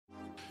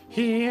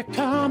Here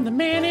come the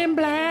men in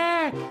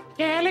black,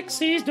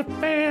 Galaxy's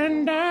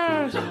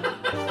Defenders.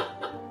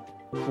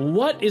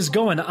 What is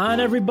going on,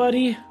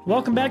 everybody?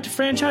 Welcome back to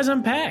Franchise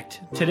Unpacked.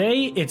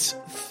 Today, it's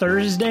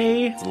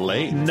Thursday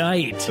late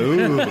night.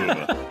 Ooh.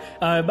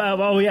 By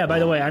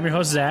the way, I'm your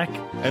host, Zach.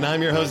 And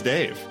I'm your host,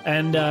 Dave.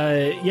 And,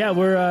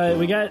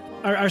 we got,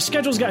 our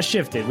schedules got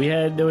shifted.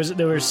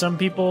 There were some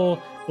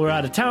people who were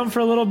out of town for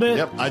a little bit.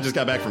 Yep, I just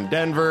got back from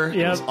Denver.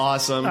 It was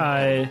awesome.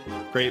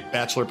 Great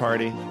bachelor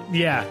party.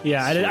 Yeah.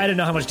 I didn't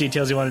know how much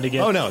details you wanted to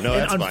get. Oh, no,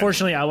 that's fine.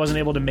 Unfortunately, I wasn't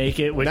able to make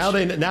it. Which,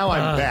 now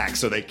I'm back,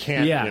 so they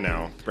can't,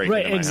 break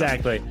into my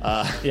exactly.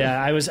 house.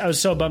 I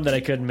was so bummed that I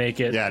couldn't make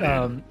it.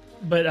 Yeah,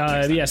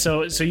 dude.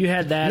 So you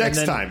had that.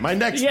 My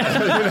next time.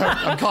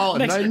 I'm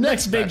calling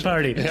next big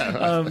party.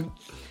 Yeah.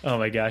 Oh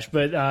my gosh.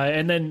 But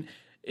and then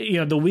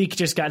the week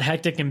just got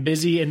hectic and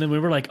busy, and then we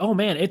were like, oh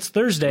man, it's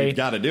Thursday. We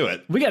got to do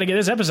it. We got to get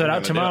this episode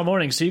out tomorrow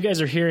morning. So you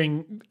guys are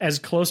hearing as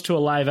close to a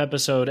live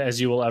episode as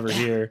you will ever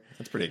hear.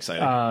 That's pretty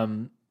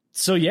exciting.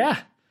 So yeah,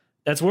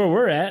 that's where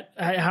we're at.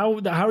 How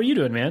are you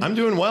doing, man? I'm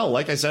doing well.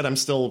 Like I said, I'm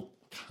still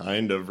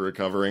kind of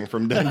recovering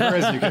from Denver,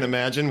 as you can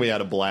imagine. We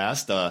had a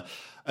blast.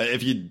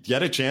 If you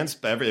get a chance,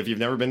 if you've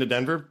never been to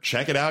Denver,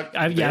 check it out.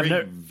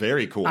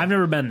 Very cool. I've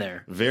never been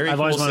there. I've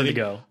always wanted to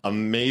go.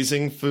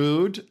 Amazing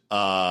food.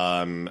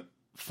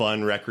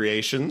 Fun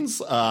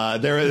recreations.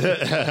 And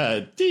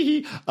that's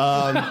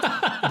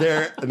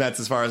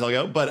as far as I'll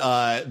go.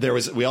 But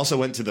we also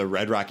went to the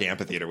Red Rock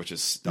Amphitheater, which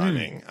is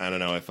stunning. I don't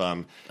know if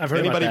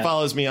anybody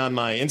follows me on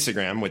my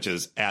Instagram, which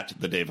is at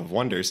the Dave of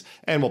Wonders,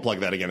 and we'll plug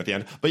that again at the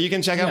end. But you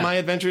can check out my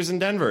adventures in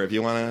Denver if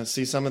you want to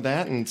see some of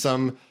that and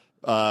some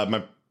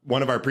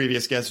one of our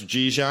previous guests,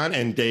 Jijan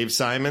and Dave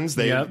Simons,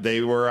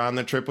 they were on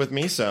the trip with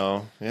me.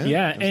 So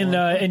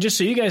and just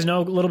so you guys know,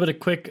 a little bit of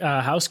quick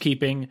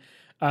housekeeping.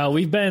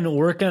 We've been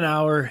working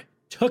our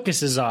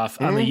tookuses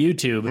off on the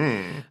YouTube.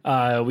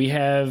 We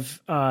have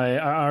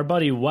our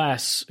buddy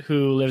Wes,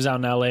 who lives out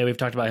in LA. We've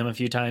talked about him a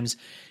few times.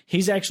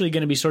 He's actually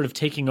going to be sort of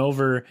taking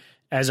over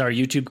as our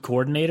YouTube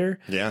coordinator.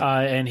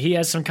 And he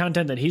has some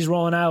content that he's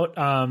rolling out.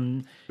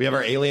 We have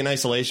our Alien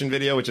Isolation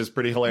video, which is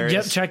pretty hilarious.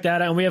 Yep, check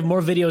that out. And we have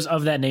more videos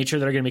of that nature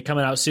that are going to be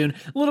coming out soon.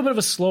 A little bit of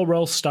a slow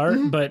roll start,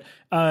 but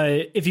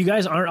if you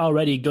guys aren't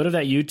already, go to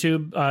that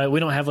YouTube. We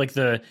don't have like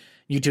the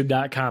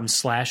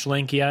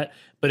youtube.com/link yet,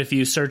 but if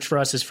you search for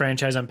us as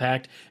Franchise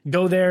Unpacked,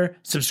 go there,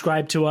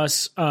 subscribe to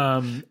us. It's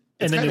kind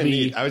of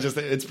neat.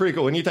 It's pretty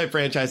cool. When you type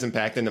Franchise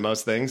Unpacked into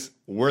most things,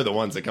 we're the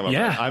ones that come up.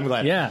 Yeah. I'm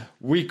glad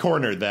we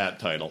cornered that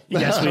title.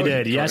 Yes, we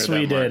did. Yes,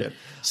 we did. Market.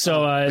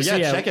 So,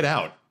 check it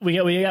out.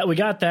 We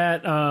got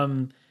that.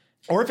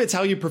 Or if it's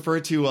how you prefer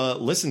to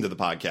listen to the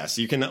podcast,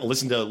 you can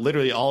listen to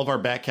literally all of our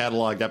back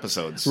cataloged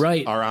episodes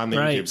are on the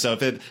YouTube. So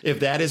if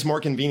that is more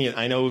convenient,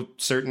 I know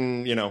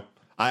certain,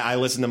 I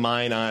listen to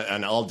mine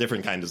on all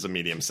different kinds of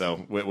mediums. So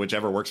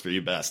whichever works for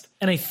you best.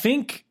 And I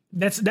think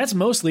that's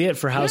mostly it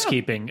for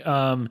housekeeping.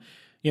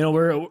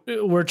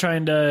 We're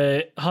trying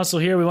to hustle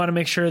here. We want to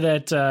make sure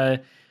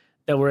that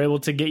we're able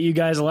to get you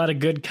guys a lot of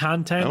good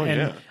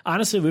content.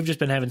 Honestly, we've just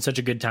been having such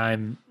a good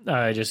time,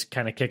 just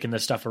kind of kicking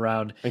this stuff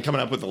around and coming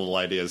up with little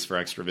ideas for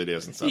extra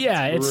videos and stuff.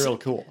 Yeah, it's real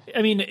cool.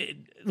 I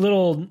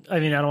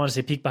don't want to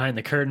say peek behind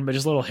the curtain, but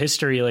just a little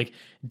history. Like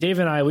Dave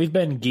and I, we've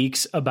been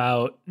geeks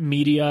about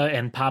media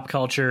and pop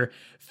culture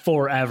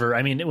forever.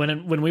 I mean,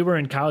 when we were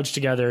in college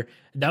together,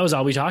 that was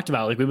all we talked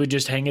about. Like we would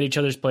just hang at each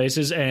other's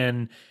places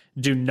and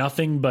do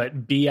nothing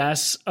but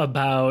BS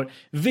about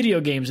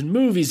video games and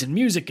movies and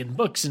music and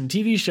books and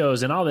TV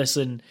shows and all this.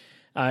 And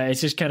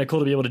it's just kind of cool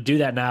to be able to do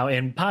that now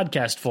in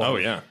podcast form. Oh,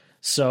 yeah.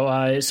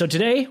 So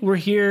today we're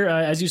here,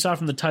 as you saw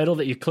from the title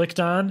that you clicked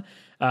on,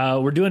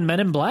 we're doing Men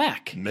in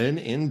Black. Men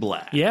in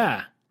Black.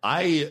 Yeah.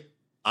 I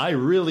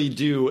really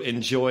do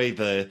enjoy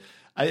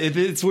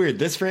it's weird.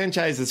 This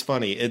franchise is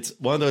funny. It's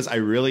one of those I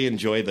really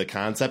enjoy the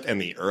concept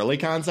and the early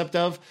concept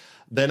of.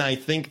 Then I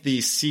think the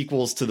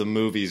sequels to the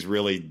movies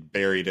really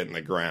buried it in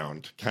the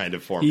ground kind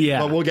of for me. Yeah,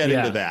 but we'll get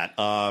into that.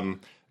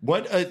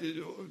 What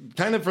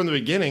kind of from the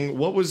beginning,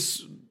 what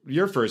was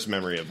your first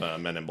memory of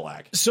Men in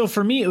Black? So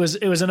for me, it was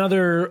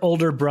another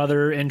older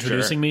brother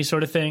introducing me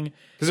sort of thing.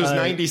 Because it was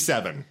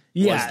 97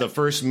 was the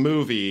first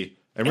movie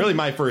and really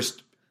my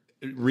first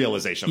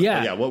realization.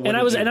 Yeah. I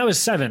was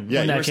 7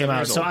 when that came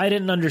out. So I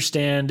didn't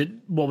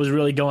understand what was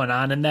really going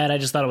on in that. I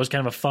just thought it was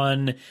kind of a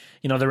fun,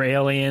 there were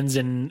aliens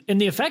and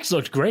the effects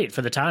looked great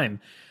for the time.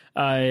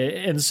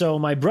 And so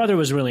my brother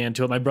was really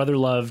into it. My brother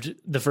loved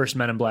the first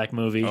Men in Black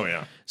movie. Oh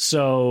yeah.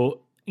 So,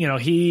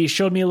 he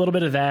showed me a little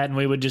bit of that and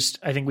we would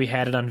I think we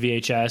had it on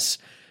VHS.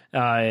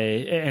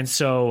 And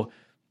so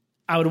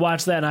I would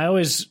watch that and I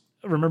always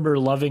remember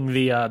loving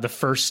the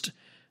first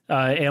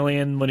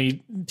alien when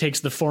he takes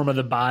the form of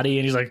the body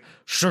and he's like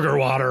sugar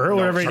water or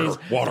whatever it is.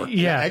 Water.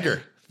 Yeah.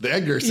 Edgar. The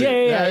Edgar scene.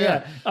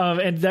 Yeah.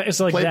 And it's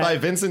like played by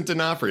Vincent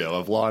D'Onofrio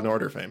of Law and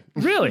Order fame.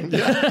 Really?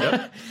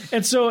 Yeah.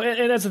 And so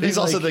and that's the thing. He's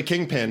also the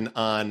Kingpin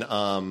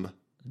on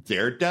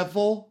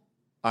Daredevil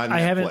on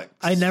Netflix.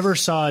 I never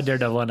saw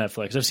Daredevil on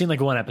Netflix. I've seen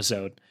like one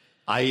episode.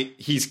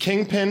 He's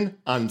Kingpin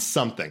on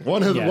something.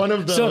 One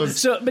of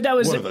those. But that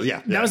was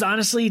that was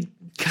honestly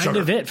kind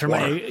of it for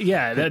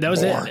that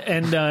was it.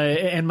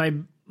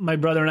 And my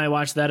brother and I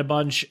watched that a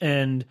bunch,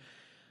 and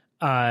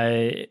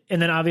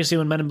then obviously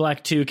when Men in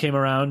Black 2 came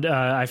around,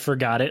 I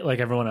forgot it like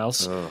everyone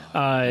else. It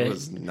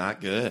was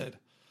not good.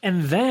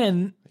 And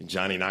then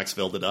Johnny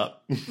Knoxville it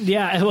up.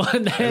 Yeah, well,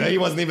 and then, he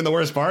wasn't even the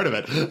worst part of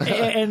it.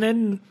 And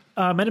then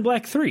Men in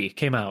Black 3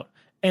 came out,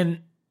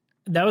 and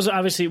that was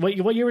obviously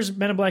what year was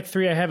Men in Black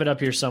 3? I have it up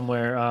here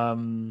somewhere.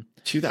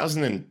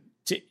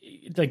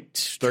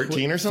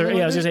 2013 or something.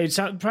 Yeah, I was gonna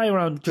say probably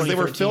around because they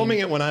were filming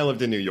it when I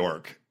lived in New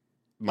York.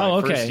 My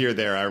first year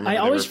there, I remember. I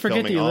always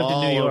forget that you lived in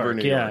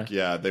New York.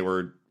 Yeah, they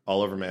were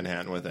all over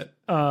Manhattan with it.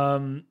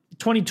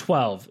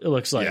 2012, it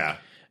looks like. Yeah,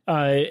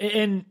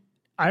 and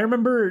I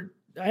remember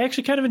I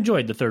actually kind of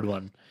enjoyed the third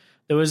one.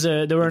 There were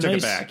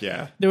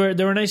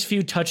nice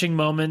few touching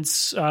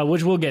moments,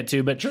 which we'll get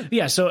to. But sure.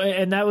 Yeah, so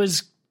and that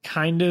was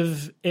kind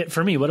of it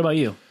for me. What about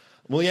you?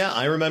 Well, yeah,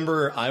 I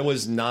remember I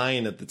was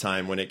 9 at the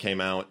time when it came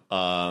out,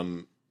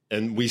 and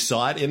we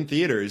saw it in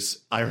theaters.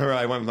 I remember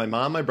I went with my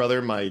mom, my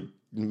brother, my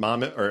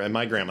mom, and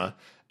my grandma.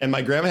 And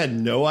my grandma had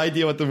no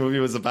idea what the movie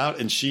was about,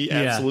 and she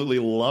absolutely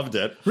loved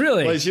it.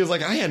 Really? Like, she was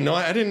like, I didn't know.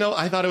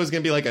 I thought it was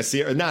going to be like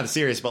not a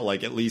serious, but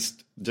like at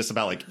least just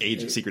about like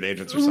secret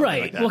agents or something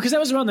like that. Well, because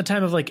that was around the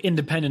time of like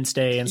Independence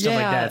Day and stuff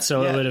like that.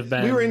 So it would have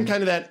been. We were in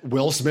kind of that.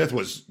 Will Smith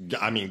was,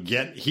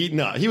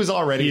 he was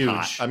already huge.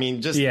 hot. I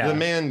mean, the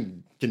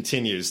man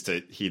continues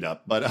to heat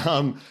up. But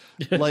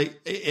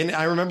and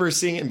I remember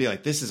seeing it and be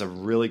like, this is a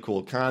really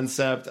cool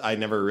concept. I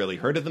never really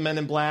heard of the Men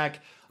in Black.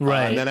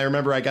 Right. And then I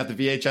remember I got the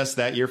VHS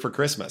that year for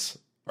Christmas.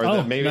 Or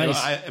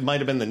nice. It might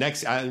have been the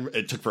next.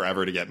 It took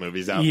forever to get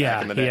movies out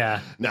back in the day. Yeah.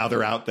 Now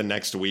they're out the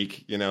next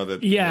week. You know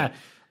that. Yeah.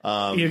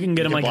 You can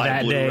get them like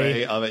that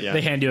day. Of it, yeah.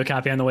 They hand you a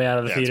copy on the way out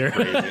of the theater.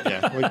 Crazy.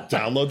 Yeah.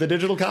 Download the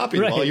digital copy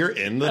while you're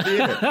in the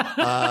theater.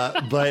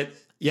 But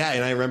yeah,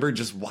 and I remember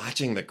just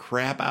watching the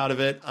crap out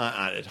of it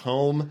at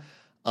home.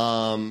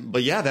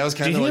 But yeah, that was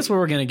kind of. Do you think that's where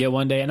we're gonna get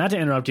one day? And not to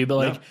interrupt you,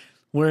 but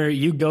where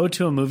you go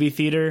to a movie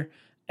theater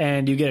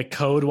and you get a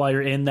code while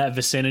you're in that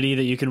vicinity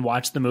that you can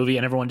watch the movie,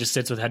 and everyone just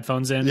sits with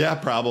headphones in. Yeah,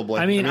 probably.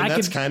 I mean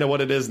that's kind of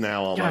what it is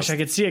now. Almost. Gosh, I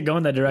could see it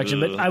going that direction,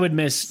 but I would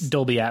miss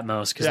Dolby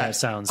Atmos because that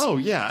sounds. Oh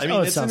yeah, I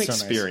mean it's an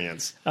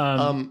experience. So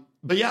nice.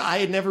 But yeah, I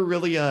had never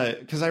really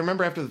because I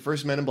remember after the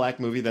first Men in Black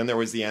movie, then there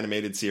was the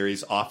animated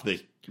series off the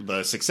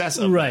success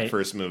of the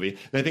first movie,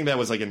 and I think that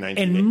was like in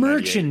 1998. And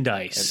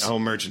merchandise.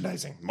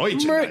 Merchandising.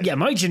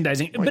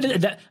 Merchandising.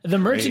 But the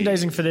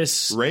merchandising for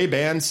this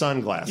Ray-Ban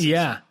sunglasses.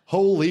 Yeah.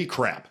 Holy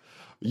crap.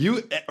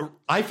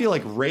 I feel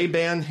like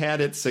Ray-Ban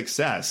had its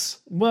success.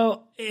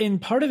 Well,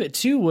 and part of it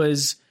too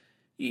was,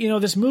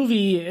 this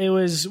movie, it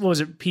was, what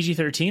was it,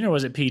 PG-13 or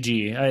was it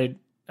PG? I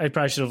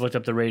probably should have looked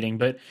up the rating,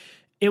 but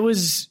it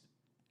was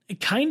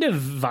kind of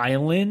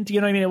violent.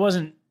 You know what I mean? It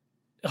wasn't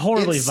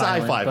horribly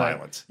violent. Sci-fi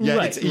violence.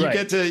 Yeah, you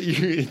get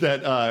to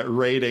that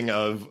rating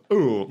of,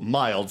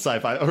 mild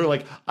sci-fi. Or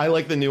like, I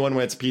like the new one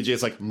when it's PG.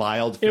 It's like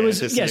mild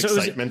fantasy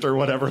excitement or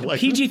whatever.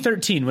 Like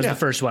PG-13 was the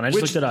first one. I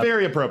just looked it up.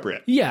 Very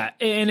appropriate. Yeah,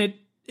 and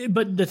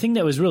but the thing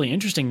that was really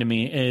interesting to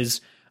me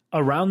is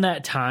around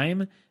that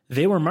time,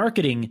 they were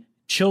marketing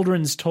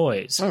children's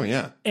toys. Oh,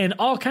 yeah. And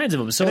all kinds of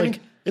them. So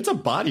it's a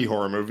body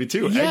horror movie,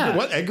 too. Yeah.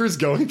 What Edgar's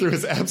going through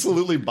is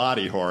absolutely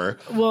body horror.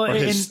 Well, or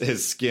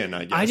his skin,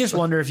 I guess. I just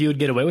wonder if you would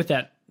get away with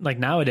that, like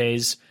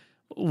nowadays,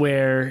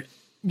 where,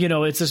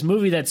 it's this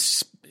movie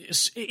that's,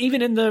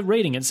 even in the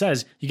rating, it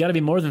says, you got to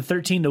be more than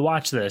 13 to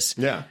watch this.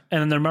 Yeah. And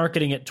then they're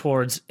marketing it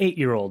towards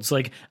 8-year-olds.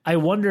 Like, I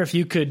wonder if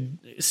you could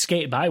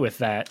skate by with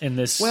that in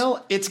this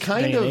it's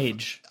kind of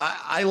age.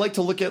 I like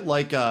to look at,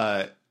 like,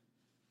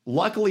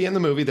 luckily in the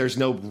movie, there's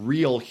no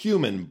real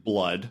human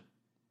blood.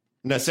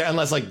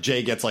 Unless like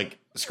Jay gets like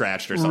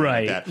scratched or something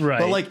like that. Right.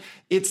 But like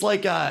it's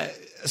like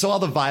so all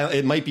the violence,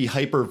 it might be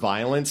hyper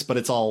violence, but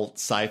it's all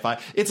sci-fi.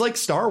 It's like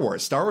Star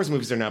Wars. Star Wars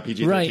movies are now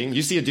PG-13. Right.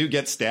 You see a dude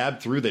get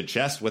stabbed through the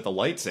chest with a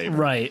lightsaber.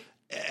 Right.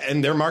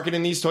 And they're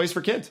marketing these toys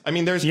for kids. I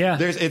mean, there's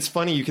it's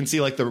funny. You can see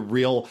like the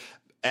real,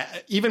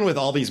 even with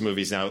all these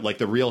movies now, like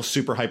the real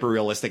super hyper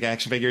realistic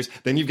action figures,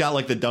 then you've got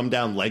like the dumbed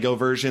down Lego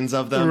versions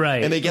of them.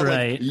 Right. And they get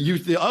like,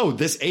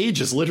 this age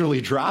is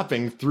literally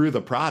dropping through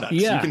the products.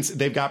 Yeah.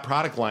 They've got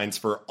product lines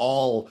for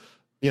all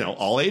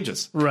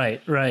ages.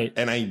 Right.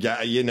 And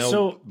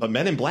but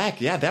Men in Black,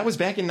 that was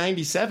back in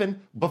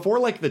 97, before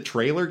like the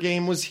trailer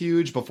game was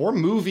huge, before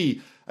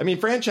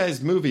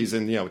franchise movies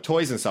and,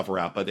 toys and stuff were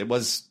out, but it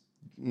was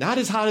not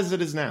as hot as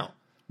it is now.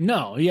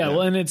 No. Yeah.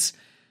 Well,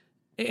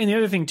 and the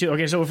other thing too,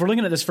 okay, so if we're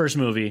looking at this first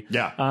movie,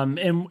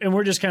 and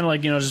we're just kind of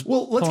like, just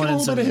let's get a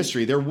little bit of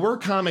history. There were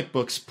comic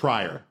books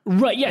prior.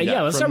 Right,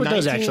 yeah, let's start with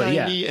those actually.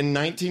 Yeah. In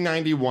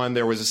 1991,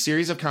 there was a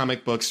series of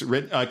comic books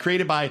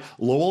created by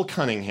Lowell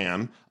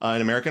Cunningham,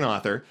 an American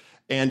author,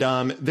 and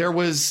there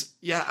was,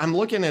 I'm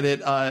looking at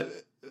it,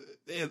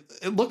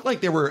 it looked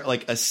like there were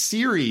like a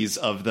series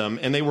of them,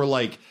 and they were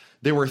like,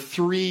 there were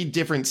 3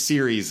 different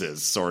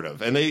series, sort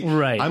of. And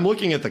I'm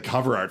looking at the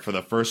cover art for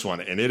the first one,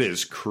 and it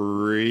is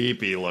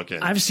creepy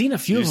looking. I've seen a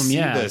few of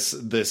them,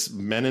 this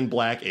Men in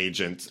Black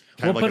agent,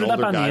 kind of like an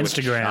older guy with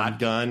a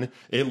shotgun.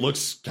 It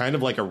looks kind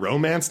of like a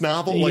romance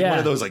novel, like one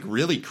of those like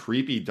really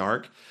creepy,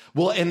 dark.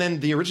 Well, and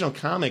then the original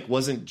comic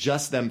wasn't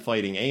just them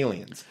fighting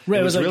aliens.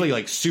 Right, it was really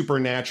like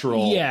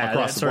supernatural,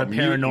 across the board,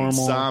 paranormal,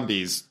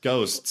 zombies,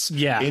 ghosts,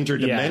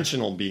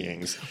 interdimensional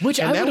beings. Which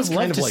I would have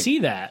loved to see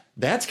that.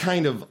 That's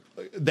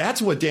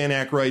what Dan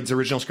Aykroyd's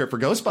original script for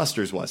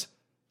Ghostbusters was.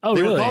 Oh,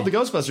 they were called the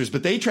Ghostbusters,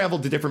 but they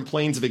traveled to different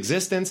planes of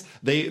existence.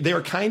 They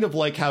were kind of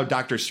like how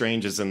Doctor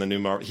Strange is in the new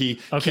Marvel. He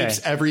keeps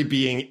every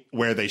being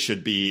where they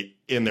should be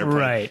in their plane.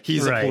 Right,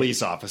 He's a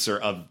police officer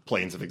of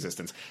planes of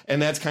existence. And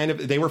that's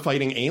they were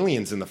fighting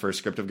aliens in the first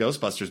script of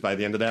Ghostbusters by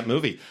the end of that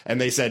movie. And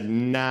they said,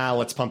 nah,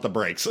 let's pump the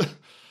brakes.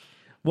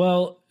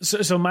 Well,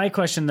 so my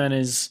question then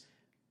is,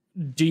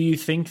 do you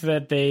think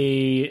that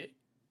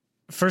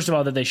first of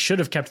all, that they should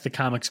have kept the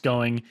comics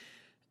going,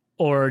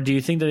 or do you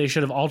think that they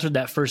should have altered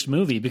that first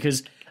movie?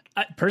 Because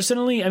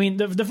personally, I mean,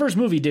 the first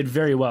movie did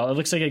very well. It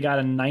looks like it got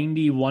a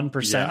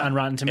 91% on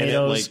Rotten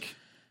Tomatoes.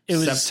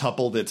 And it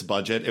septupled its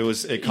budget.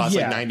 It cost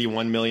like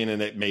 $91 million,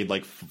 and it made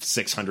like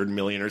 $600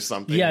 million or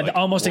something. Yeah, like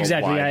almost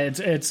worldwide.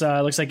 Exactly. Yeah, it's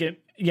looks like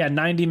it. Yeah,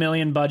 $90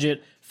 million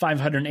budget,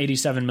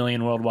 $587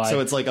 million worldwide. So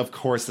it's like, of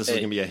course, this is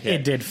going to be a hit.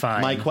 It did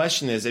fine. My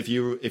question is, if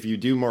you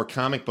do more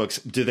comic books,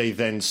 do they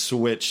then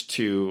switch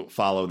to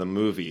follow the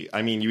movie?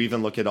 I mean, you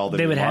even look at all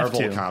the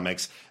Marvel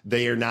comics;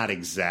 they are not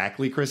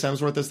exactly Chris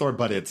Hemsworth as Thor,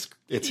 but it's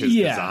his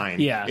design.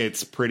 Yeah,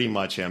 it's pretty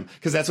much him,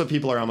 because that's what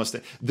people are almost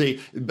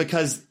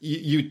because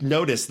you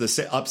notice the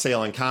upsale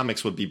on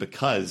comics would be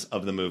because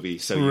of the movie,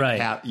 so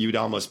you'd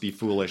almost be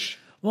foolish.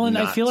 Well, and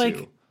I feel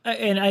like,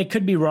 and I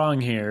could be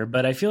wrong here,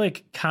 but I feel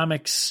like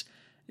comics,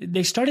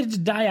 they started to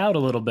die out a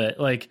little bit,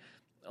 like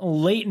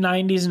late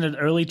 90s into the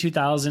early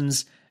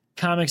 2000s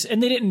comics,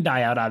 and they didn't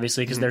die out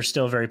obviously because they're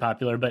still very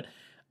popular, but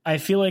I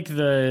feel like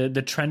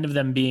the trend of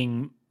them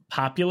being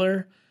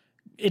popular,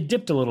 it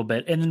dipped a little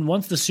bit. And then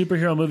once the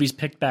superhero movies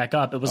picked back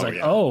up, it was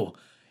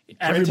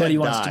everybody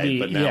wants to be,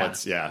 but now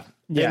it's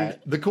And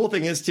the cool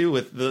thing is too,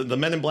 with the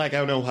Men in Black, I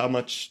don't know how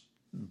much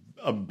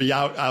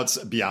beyond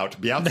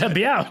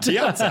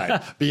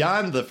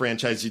the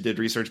franchise you did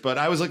research, but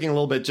I was looking a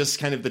little bit, just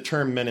kind of the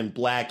term Men in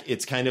Black.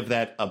 It's kind of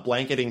a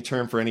blanketing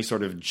term for any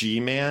sort of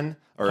G-man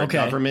or a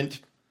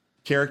government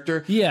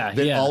character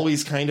that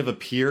always kind of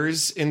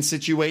appears in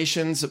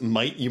situations.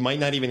 You might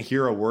not even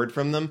hear a word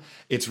from them.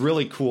 It's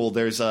really cool.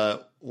 There's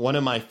one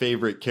of my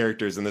favorite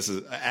characters, and this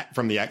is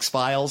from the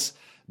X-Files.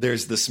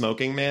 There's the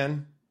Smoking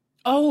Man.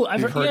 Oh,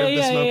 I've heard of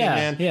the Smoking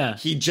Man. Yeah,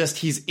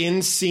 he's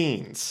in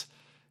scenes.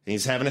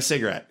 He's having a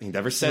cigarette. He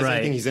never says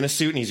anything. He's in a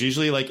suit, and it's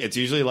usually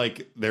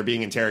like they're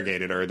being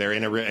interrogated, or they're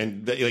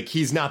in like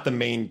he's not the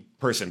main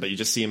person, but you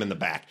just see him in the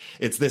back.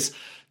 It's this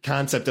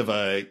concept of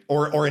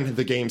or in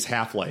the game's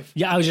Half-Life.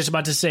 Yeah, I was just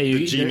about to say,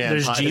 there's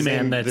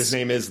G-Man. His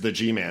name is the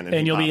G-Man,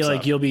 and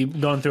you'll be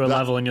going through a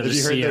level, and you'll just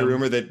see him. Have you heard the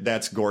rumor that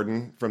that's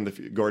Gordon from the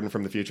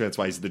future? That's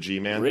why he's the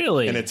G-Man.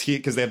 Really? And it's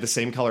because they have the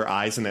same color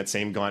eyes and that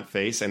same gaunt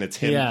face, and it's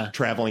him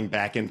traveling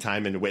back in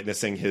time and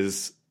witnessing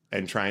his.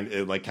 And trying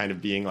to kind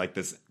of being like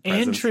this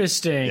presence.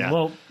 Interesting. Yeah.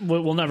 Well,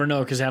 we'll never know,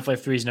 because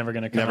Half-Life 3 is never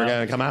going to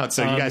come out.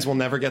 So you guys will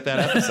never get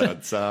that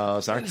episode. So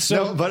sorry.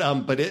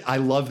 I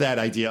love that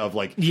idea of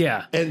but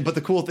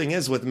the cool thing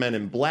is, with Men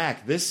in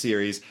Black, this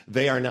series,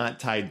 they are not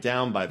tied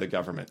down by the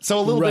government. So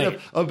a little bit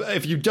of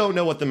if you don't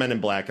know what the Men in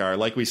Black are,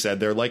 like we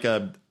said,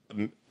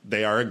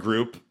 they are a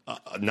group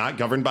not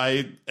governed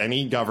by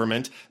any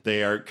government.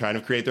 They are kind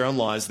of create their own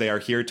laws. They are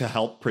here to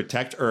help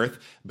protect Earth,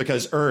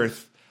 because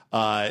Earth.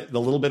 The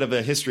little bit of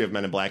a history of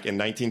Men in Black. In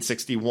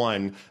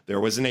 1961, there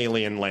was an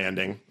alien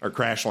landing, or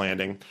crash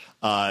landing.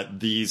 A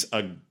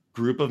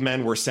group of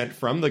men were sent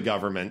from the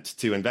government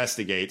to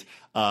investigate.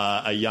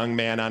 A young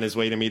man on his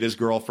way to meet his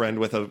girlfriend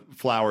with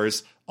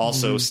flowers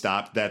also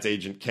stopped. That's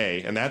Agent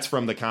K. And that's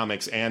from the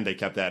comics, and they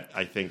kept that,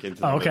 I think, into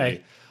the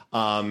movie.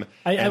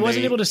 I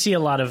wasn't able to see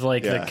a lot of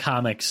the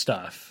comic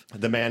stuff.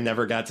 The man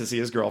never got to see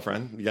his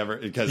girlfriend,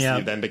 because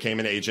he then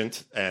became an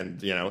agent,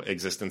 and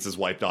existence is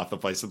wiped off the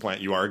face of the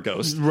planet. You are a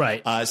ghost,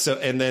 right?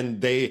 And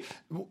then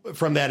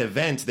from that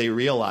event, they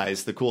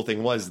realized the cool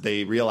thing was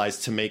they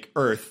realized to make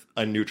Earth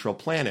a neutral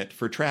planet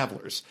for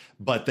travelers,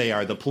 but they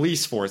are the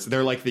police force.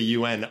 They're like the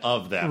UN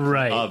of that,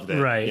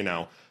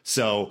 right?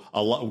 So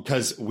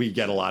because we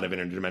get a lot of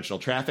interdimensional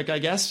traffic, I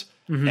guess.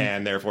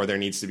 And therefore there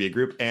needs to be a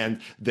group.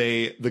 And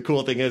the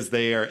cool thing is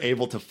they are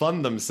able to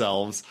fund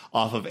themselves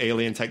off of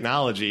alien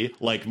technology,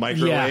 like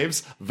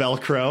microwaves,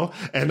 Velcro,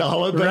 and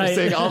all of them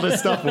saying all this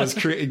stuff was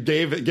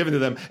given to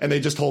them. And they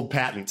just hold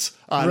patents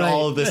on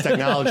all of this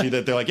technology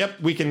that they're like, yep,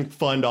 we can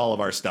fund all of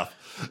our stuff.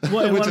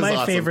 One of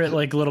my favorite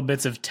little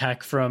bits of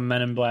tech from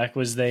Men in Black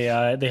was they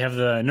have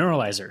the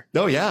neuralizer.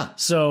 Oh yeah.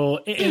 So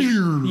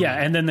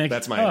and then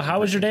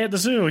how was your day at the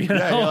zoo?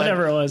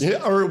 Whatever it was.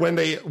 Or when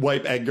they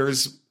wipe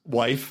Edgar's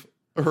wife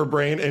her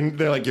brain, and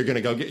they're like, you're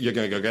gonna go get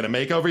a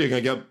makeover, you're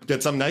gonna go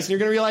get something nice, and you're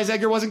gonna realize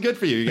Edgar wasn't good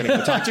for you. You're gonna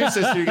go talk to your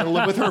sister, you're gonna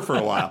live with her for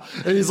a while.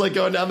 And he's like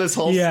going down this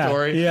whole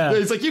story. Yeah.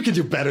 He's like, you can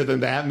do better than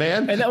that,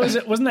 man. And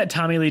wasn't that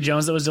Tommy Lee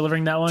Jones that was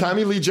delivering that one?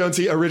 Tommy Lee Jones,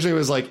 he originally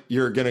was like,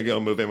 you're gonna go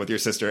move in with your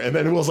sister, and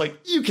then Will's like,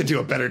 you can do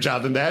a better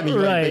job than that.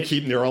 And they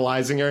keep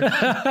neuralizing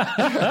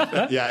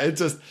her. Yeah,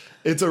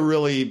 it's a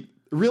really,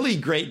 really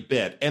great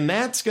bit. And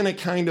that's gonna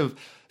kind of,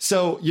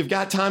 so you've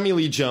got Tommy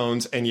Lee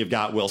Jones and you've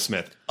got Will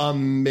Smith.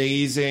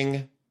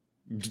 Amazing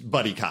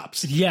buddy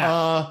cops.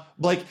 Yeah.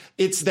 Like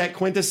it's that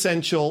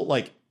quintessential,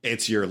 like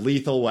it's your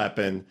Lethal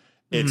Weapon.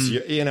 It's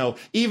your,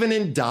 even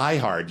in Die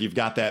Hard, you've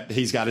got that.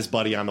 He's got his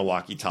buddy on the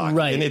walkie-talkie,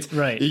 right? And it's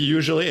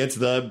usually it's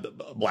the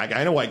black guy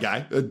and a white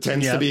guy. It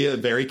tends to be a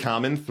very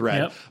common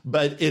thread,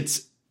 but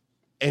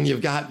and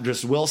you've got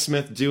just Will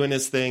Smith doing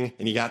his thing,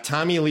 and you got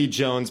Tommy Lee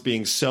Jones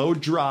being so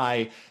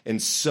dry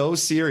and so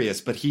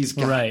serious, but he's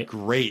got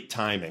great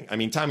timing. I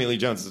mean, Tommy Lee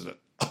Jones is a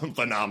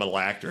phenomenal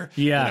actor.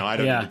 Yeah, I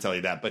don't need to tell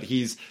you that, but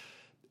it's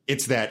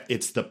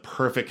the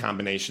perfect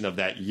combination of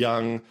that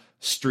young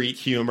street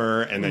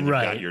humor, and then you've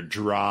got your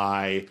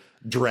dry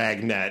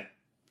dragnet.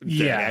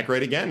 Dan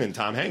Aykroyd again, and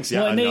Tom Hanks.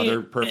 Yeah,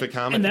 another perfect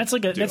comedy. And that's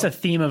that's a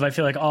theme of, I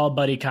feel like, all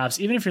buddy cops.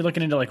 Even if you're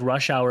looking into like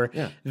Rush Hour,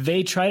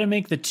 they try to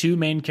make the two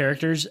main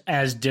characters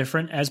as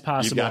different as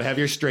possible. You got to have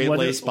your straight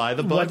lace by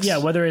the books.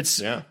 Whether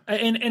it's and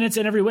it's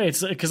in every way.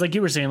 It's because, like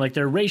you were saying, like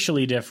they're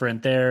racially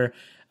different. Their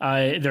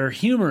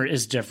humor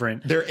is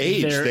different. Their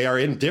age, they are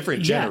in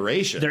different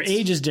generations. Their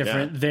age is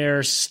different.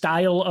 Their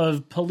style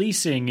of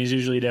policing is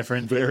usually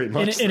different. Very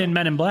much. And in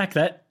Men in Black,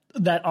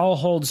 that all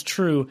holds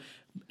true.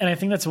 And I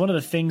think that's one of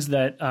the things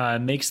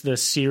that makes the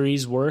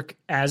series work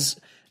as,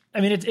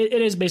 I mean, it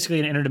is basically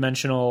an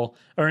interdimensional,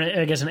 or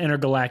I guess an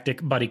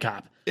intergalactic buddy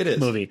cop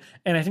movie.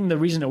 And I think the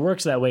reason it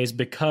works that way is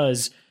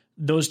because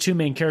those two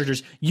main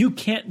characters, you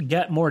can't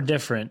get more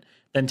different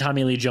than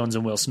Tommy Lee Jones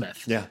and Will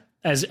Smith. Yeah.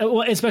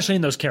 Especially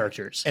in those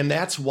characters. And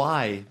that's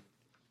why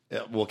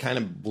we'll kind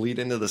of bleed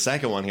into the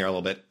second one here a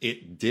little bit.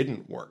 It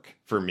didn't work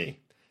for me.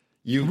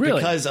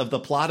 Because of the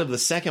plot of the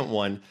second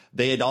one,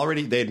 they had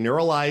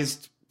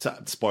neuralized.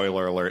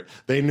 Spoiler alert!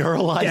 They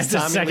neuralized. It's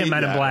the second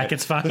Men in Black.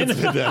 It's fine.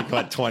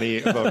 About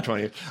 20.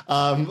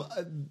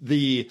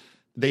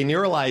 They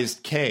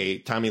neuralized Kay,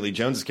 Tommy Lee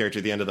Jones's character,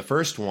 at the end of the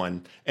first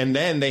one, and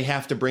then they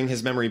have to bring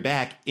his memory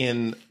back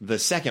in the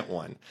second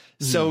one.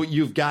 So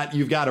you've got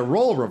a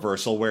role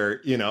reversal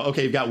where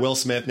you've got Will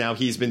Smith now.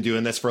 He's been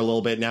doing this for a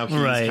little bit now. He's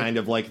kind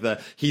of like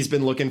he's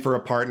been looking for a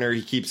partner.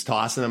 He keeps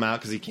tossing them out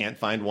because he can't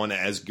find one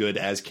as good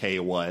as Kay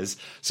was.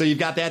 So you've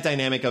got that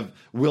dynamic of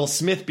Will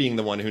Smith being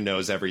the one who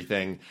knows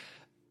everything.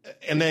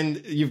 And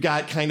then you've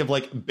got kind of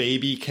like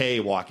baby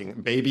Kay walking,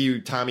 baby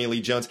Tommy Lee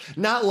Jones.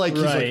 Not like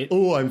he's like,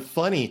 oh, I'm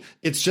funny.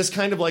 It's just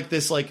kind of like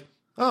this, like,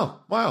 oh,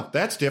 wow,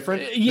 that's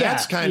different.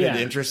 That's kind of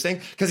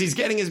interesting because he's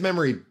getting his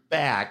memory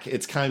back.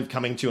 It's kind of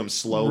coming to him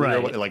slowly,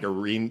 or like a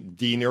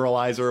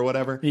deneuralizer or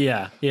whatever.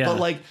 Yeah. But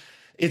like,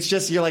 it's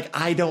just, you're like,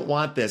 I don't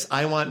want this.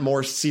 I want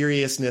more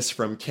seriousness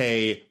from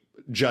Kay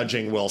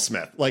judging Will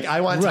Smith. Like,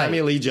 I want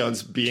Tommy Lee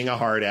Jones being a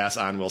hard ass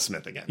on Will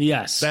Smith again.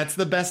 Yes. That's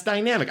the best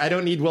dynamic. I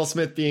don't need Will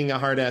Smith being a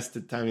hard ass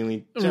to Tommy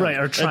Lee Jones. Right,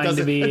 or trying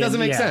to be. It doesn't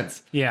make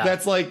sense. Yeah.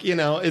 That's like,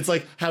 it's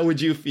like, how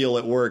would you feel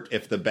at work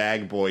if the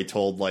bag boy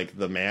told like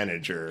the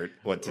manager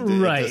what to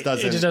do? Right. It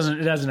just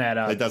doesn't add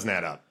up. It doesn't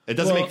add up. It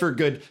doesn't make for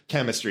good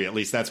chemistry, at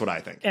least that's what I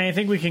think. And I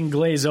think we can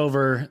glaze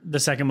over the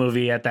second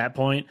movie at that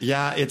point.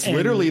 Yeah, it's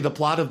literally the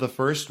plot of the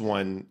first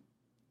one,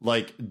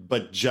 like,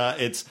 but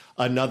it's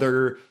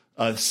another...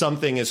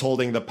 something is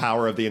holding the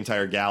power of the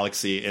entire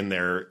galaxy in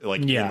their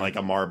in like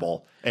a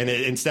marble, and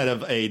instead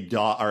of a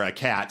dog or a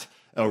cat,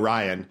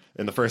 Orion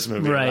in the first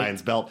movie,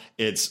 Orion's belt,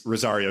 it's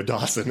Rosario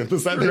Dawson in the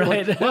second.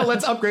 Like, well,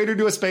 let's upgrade her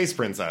to a space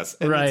princess.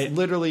 And it's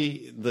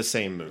literally the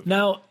same movie.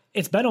 Now,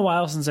 it's been a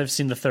while since I've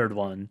seen the third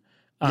one.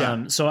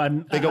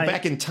 So they go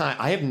back in time.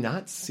 I have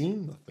not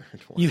seen the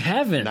third one. You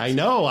haven't? I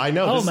know.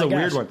 Oh, this is a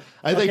weird one.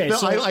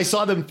 I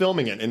saw them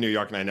filming it in New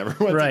York, and I never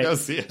went to go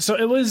see it. So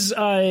it was.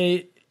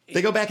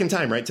 They go back in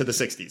time, right, to the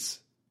 60s.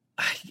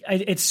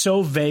 It's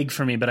so vague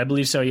for me, but I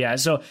believe so, yeah.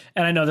 So,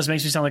 and I know this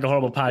makes me sound like a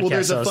horrible podcast. Well,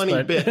 there's a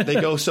funny bit.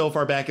 They go so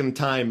far back in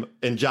time,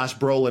 and Josh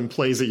Brolin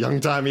plays a young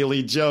Tommy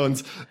Lee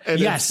Jones. And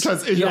you're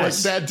like,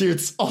 that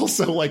dude's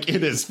also like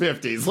in his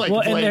 50s, like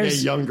playing a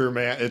younger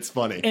man. It's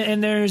funny.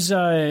 And there's,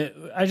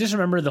 I just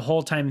remember the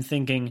whole time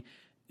thinking,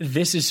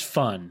 this is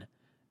fun.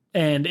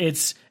 And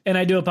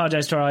I do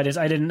apologize to our audience.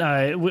 I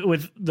didn't,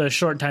 with the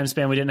short time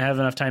span, we didn't have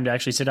enough time to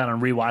actually sit down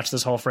and rewatch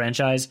this whole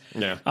franchise.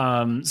 Yeah.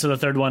 So the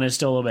third one is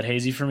still a little bit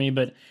hazy for me,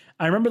 but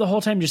I remember the whole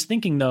time just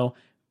thinking, though,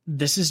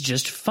 this is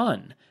just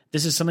fun.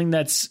 This is something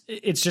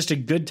it's just a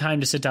good time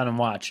to sit down and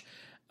watch.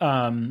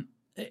 And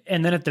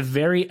then at the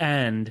very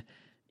end,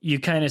 you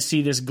kind of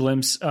see this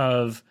glimpse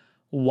of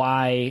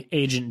why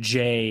Agent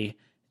J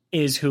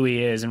is who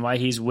he is and why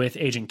he's with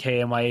Agent K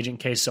and why Agent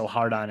K is so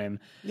hard on him.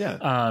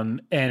 Yeah.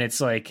 And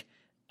it's like,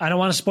 I don't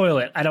want to spoil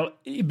it.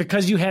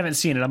 Because you haven't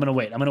seen it. I'm going to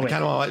wait.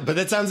 But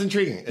that sounds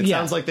intriguing. It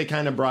sounds like they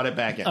kind of brought it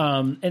back in.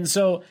 And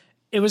so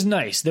It was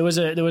nice. There was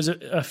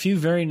a few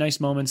very nice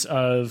moments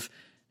of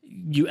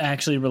you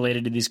actually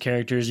related to these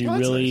characters. You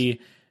really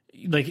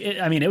nice.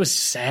 It was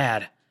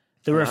sad.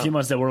 There were a few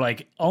months that were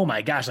like, oh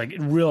my gosh, like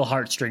real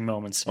heartstring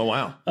moments. Oh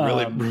wow,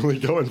 really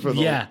going for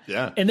the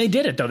yeah. And they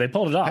did it though. They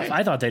pulled it off. Hey,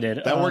 I thought they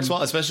did. That works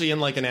well, especially in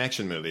like an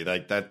action movie.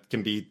 Like that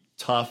can be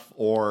tough,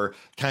 or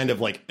kind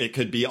of like it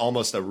could be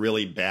almost a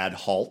really bad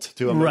halt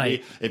to a movie.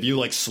 Right. If you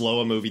like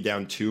slow a movie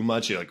down too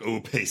much, you're like,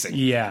 oh, pacing.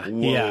 Yeah.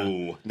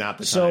 Whoa, not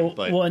the time.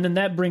 But. Well, and then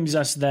that brings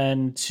us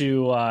then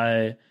to,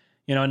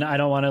 and I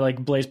don't want to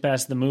like blaze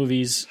past the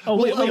movies. Oh,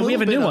 wait, we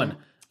have a new one.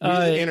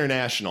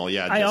 International,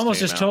 yeah. I almost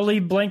just totally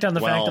blanked on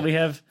the fact that we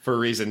have... For a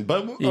reason.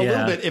 But a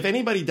little bit, if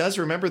anybody does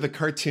remember the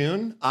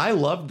cartoon, I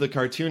loved the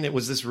cartoon. It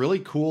was this really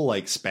cool,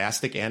 like,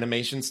 spastic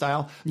animation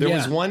style. There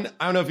was one,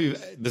 I don't know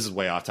if this is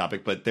way off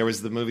topic, but there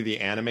was the movie The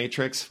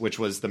Animatrix, which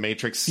was The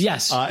Matrix.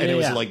 Yes. And it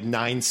was like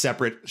 9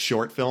 separate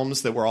short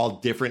films that were all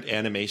different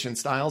animation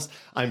styles.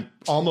 I'm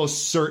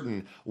almost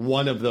certain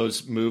one of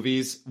those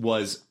movies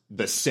was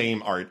the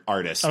same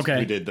artist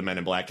who did the Men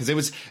in Black,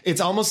 because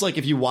it's almost like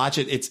if you watch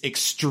it, it's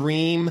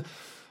extreme,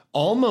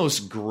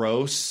 almost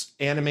gross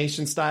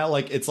animation style.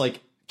 Like it's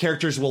like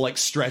characters will like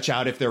stretch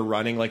out if they're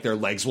running, like their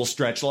legs will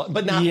stretch,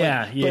 but not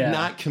but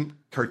not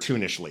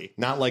cartoonishly,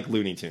 not like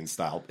Looney Tunes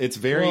style. It's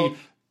very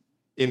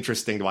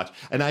interesting to watch,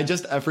 and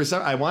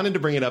I wanted to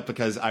bring it up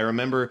because I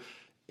remember.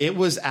 It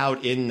was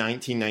out in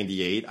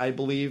 1998, I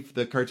believe,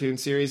 the cartoon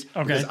series.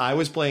 Okay. Because I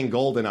was playing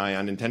GoldenEye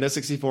on Nintendo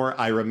 64.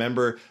 I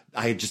remember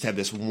I just had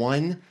this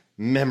one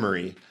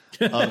memory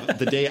of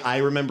the day. I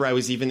remember I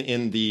was even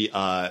in the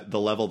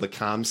level, the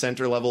comm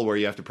center level, where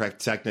you have to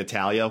protect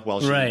Natalia while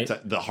she's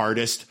the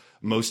hardest,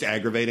 most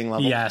aggravating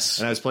level. Yes.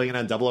 And I was playing it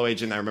on Double O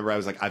Agent. And I remember I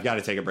was like, I've got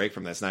to take a break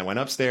from this. And I went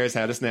upstairs,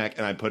 had a snack,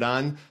 and I put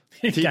on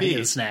TV.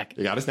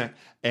 You got a snack.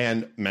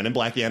 And Men in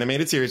Black, the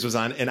animated series, was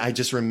on. And I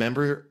just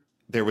remember...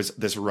 There was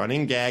this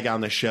running gag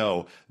on the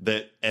show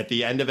that at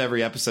the end of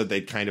every episode,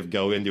 they'd kind of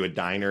go into a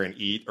diner and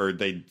eat, or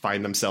they'd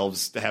find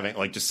themselves having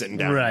like just sitting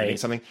down and eating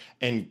something.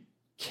 And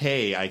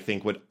Kay, I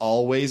think, would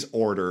always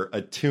order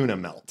a tuna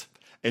melt.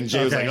 And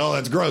Jay was like, oh,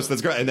 that's gross.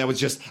 That's gross. And that was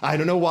just, I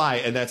don't know why.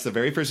 And that's the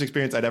very first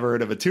experience I'd ever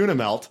heard of a tuna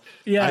melt.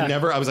 Yeah.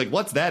 I was like,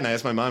 what's that? And I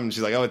asked my mom, and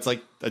she's like, oh, it's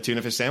like a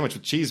tuna fish sandwich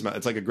with cheese.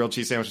 It's like a grilled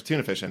cheese sandwich with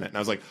tuna fish in it. And I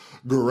was like,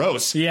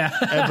 gross. Yeah.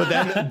 But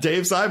then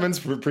Dave Simons,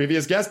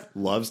 previous guest,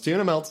 loves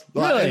tuna melts.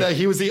 Really? And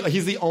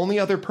he's the only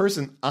other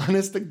person,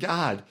 honest to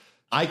God,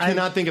 I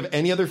cannot think of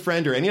any other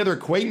friend or any other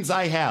acquaintance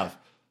I have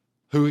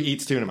who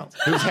eats tuna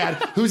melts,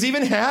 who's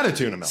even had a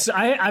tuna melt. So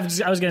I was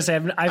going to say,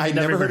 I've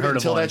never heard of it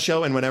until one. that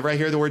show. And whenever I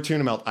hear the word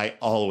tuna melt, I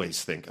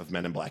always think of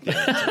Men in Black.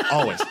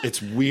 Always.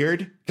 It's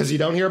weird because you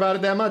don't hear about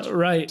it that much.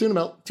 Right. Tuna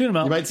melt. You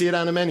might see it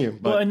on a menu.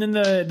 But, well, and then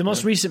the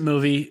most recent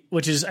movie,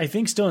 which is, I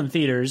think, still in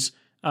theaters,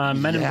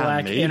 Men in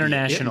Black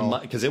International.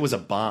 Because it was a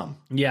bomb.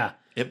 Yeah.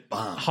 It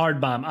bombed. Hard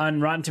bomb.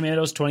 On Rotten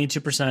Tomatoes,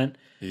 22%.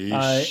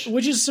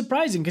 Which is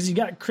surprising because you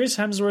got Chris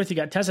Hemsworth, you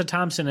got Tessa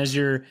Thompson as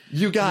your...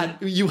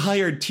 You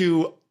hired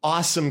 2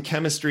 awesome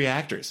chemistry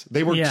actors.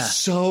 They were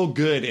so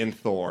good in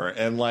Thor,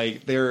 and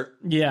like they're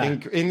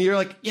and you're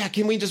like,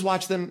 can we just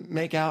watch them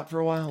make out for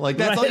a while? Like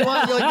that's all you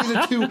want. You're like, these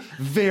are 2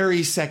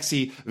 very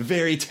sexy,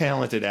 very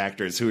talented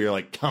actors who you're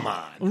like, come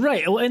on,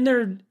 right? Well,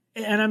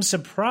 and I'm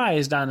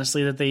surprised,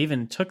 honestly, that they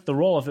even took the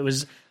role if it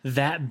was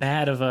that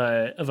bad of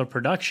a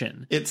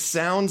production. It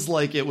sounds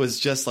like it was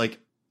just like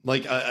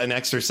an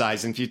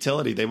exercise in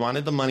futility. They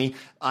wanted the money.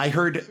 I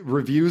heard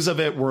reviews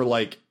of it were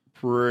like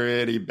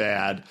pretty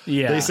bad.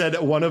 Yeah. They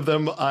said one of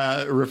them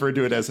referred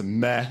to it as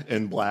meh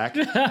in black.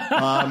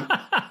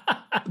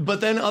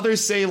 But then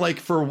others say, like,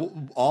 for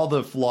all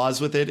the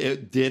flaws with it,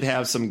 it did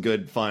have some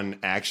good, fun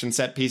action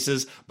set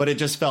pieces, but it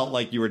just felt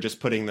like you were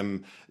just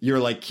you're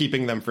like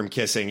keeping them from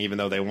kissing even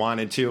though they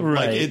wanted to.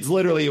 Right.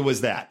 Like, it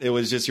was that. It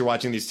was just, you're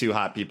watching these 2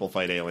 hot people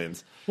fight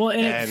aliens. Well,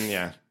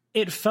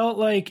 it felt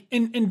like,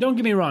 and don't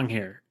get me wrong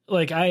here.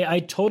 Like, I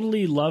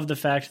totally love the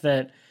fact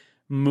that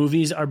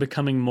movies are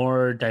becoming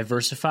more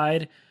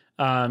diversified,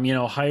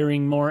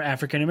 hiring more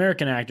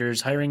African-American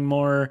actors, hiring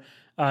more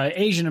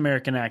Asian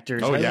American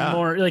actors,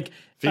 more like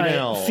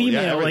female,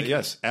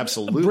 yes,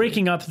 absolutely.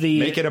 Breaking up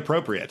make it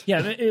appropriate.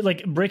 Yeah,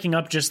 like breaking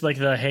up just like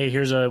hey,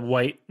 here's a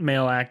white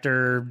male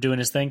actor doing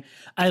his thing.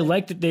 I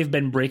like that they've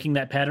been breaking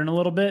that pattern a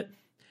little bit.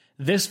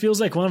 This feels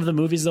like one of the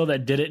movies though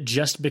that did it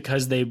just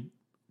because they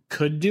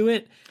could do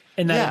it.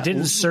 And that it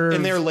didn't serve.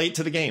 And they're late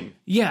to the game.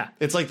 Yeah.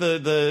 It's like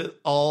the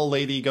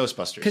all-lady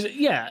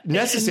Ghostbusters.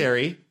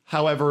 Necessary,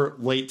 however,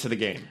 late to the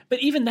game. But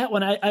even that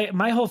one,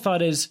 my whole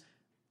thought is,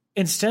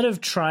 instead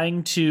of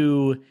trying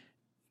to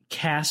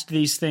cast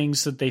these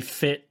things so that they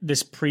fit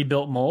this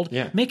pre-built mold,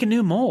 make a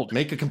new mold.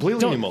 Make a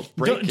completely new mold.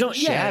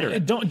 Shatter.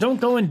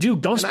 Don't go and do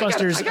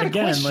Ghostbusters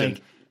again.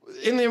 Like,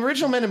 in the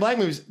original Men in Black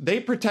movies, they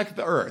protect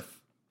the Earth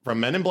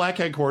from Men in Black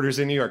headquarters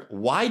in New York.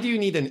 Why do you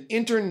need an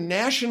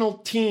international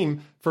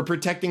team for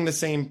protecting the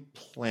same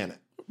planet?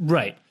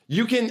 Right.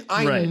 You can,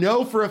 I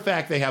know for a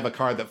fact they have a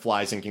car that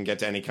flies and can get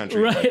to any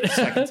country in like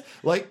seconds.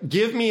 Like,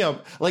 give me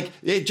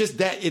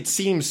it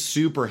seems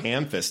super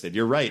ham-fisted.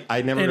 You're right.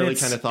 I never really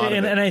kind of thought of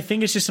it. And I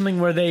think it's just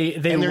something where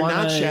they're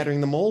not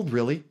shattering the mold,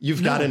 really.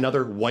 You've got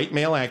another white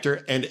male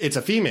actor, and it's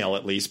a female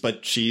at least,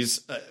 but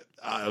she's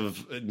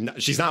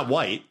not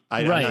white.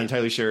 I'm not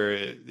entirely sure.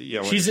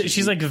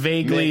 She's like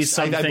vaguely mixed.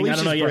 something. I believe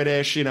she's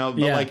British,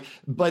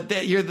 but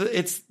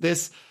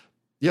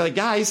you're like,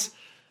 guys,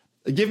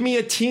 give me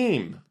a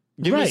team.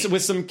 Give me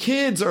with some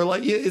kids, or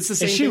like it's the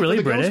same. Is she thing really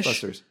for the British?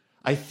 Ghostbusters.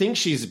 I think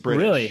she's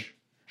British. Really?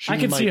 I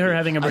could see her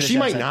having a British She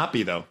accent. might not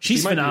be, though.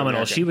 She's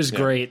phenomenal. She was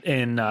great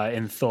in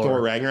Thor.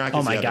 Thor Ragnarok.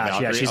 Oh my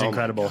gosh, yeah, she's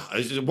incredible.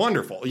 She's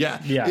wonderful.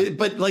 Yeah.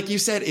 But like you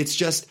said, it's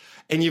just,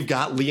 and you've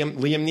got Liam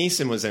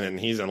Neeson was in it, and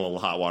he's in a little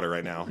hot water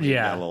right now. He's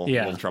got a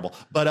little trouble.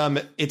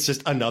 But it's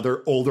just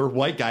another older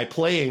white guy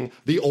playing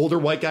the older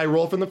white guy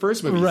role from the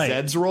first movie.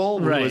 Zed's role,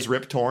 who was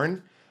Rip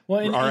Torn.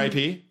 Well,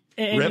 R.I.P.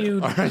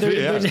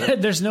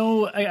 There's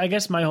no. I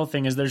guess my whole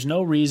thing is there's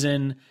no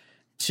reason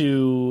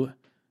to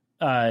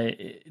try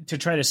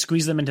to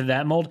squeeze them into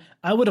that mold.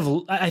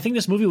 I think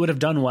this movie would have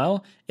done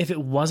well if it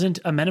wasn't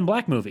a Men in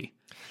Black movie.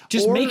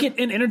 Just make it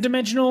an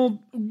interdimensional,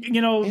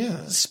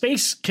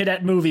 space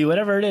cadet movie,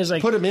 whatever it is.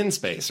 Like, put them in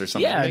space or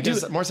something. Yeah, make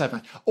it more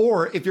sci-fi.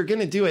 Or if you're going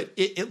to do it,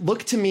 it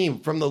looked to me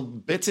from the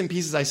bits and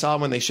pieces I saw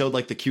when they showed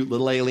like the cute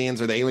little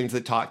aliens or the aliens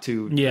that talk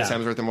to Chris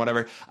Hemsworth and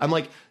whatever. I'm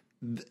like,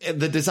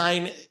 the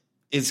design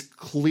is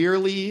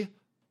clearly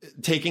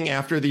taking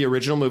after the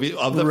original movie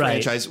of the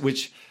franchise,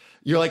 which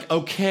you're like,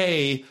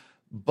 okay.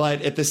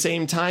 But at the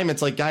same time,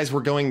 it's like, guys,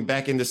 we're going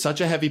back into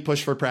such a heavy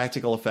push for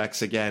practical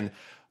effects again.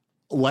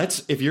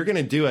 If you're going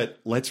to do it,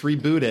 let's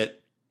reboot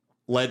it.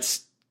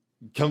 Let's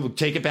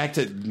take it back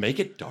to make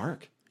it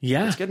dark.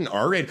 Yeah. Let's get an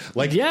R-rated.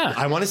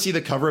 I want to see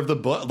the cover of the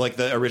book, like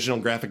the original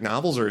graphic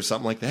novels or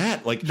something like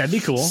that. Like, that'd be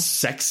cool.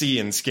 Sexy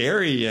and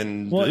scary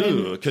and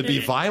could be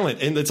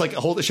violent. And it's like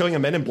showing a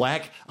Men in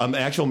Black,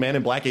 actual Man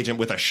in Black agent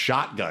with a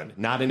shotgun,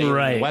 not an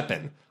alien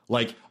weapon.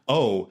 Like,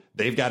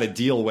 they've got to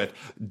deal with,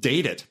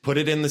 date it, put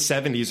it in the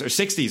 70s or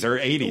 60s or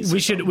 80s.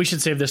 We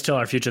should save this till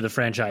our Future, the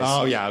franchise.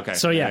 Oh yeah, okay.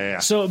 So yeah.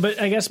 So,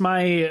 but I guess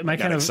my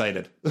kind of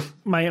excited.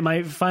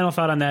 my final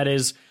thought on that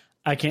is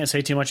I can't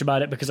say too much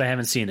about it because I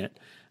haven't seen it.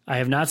 I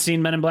have not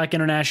seen Men in Black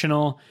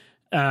International.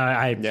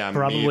 I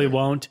probably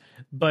won't,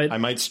 but I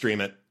might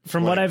stream it.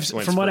 From what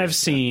I've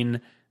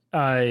seen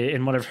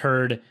and what I've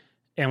heard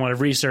and what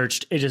I've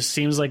researched, it just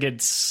seems like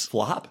it's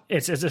flop.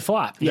 It's a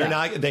flop.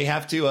 They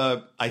have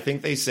to. I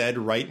think they said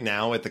right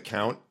now at the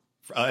count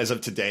as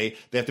of today,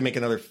 they have to make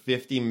another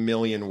 50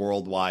 million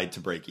worldwide to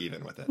break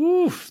even with it.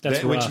 Oof,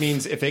 that's rough. Which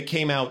means if it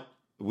came out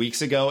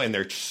weeks ago and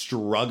they're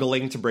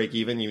struggling to break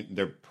even,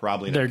 they're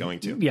probably not going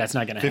to. Yeah, it's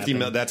not going to happen. 50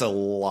 million. That's a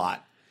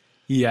lot.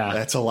 Yeah.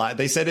 That's a lot.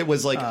 They said it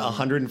was like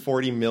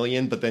 140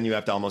 million, but then you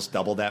have to almost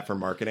double that for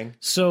marketing.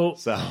 So,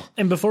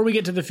 and before we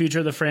get to the future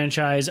of the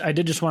franchise, I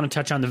did just want to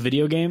touch on the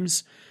video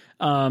games,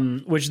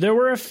 which there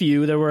were a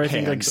few. There were, I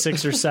think, like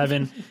 6 or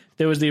 7.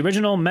 There was the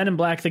original Men in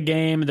Black, the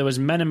game. There was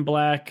Men in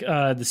Black,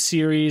 the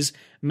series.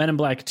 Men in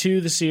Black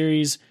 2, the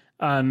series.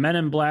 Men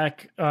in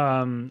Black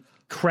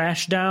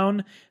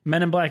Crashdown.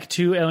 Men in Black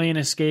 2, Alien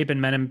Escape.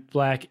 And Men in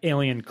Black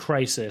Alien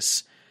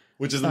Crisis.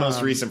 Which is the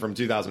most recent from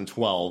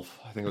 2012.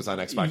 I think it was on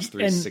Xbox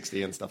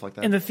 360 and stuff like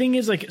that. And the thing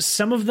is, like,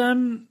 some of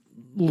them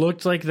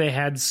looked like they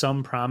had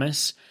some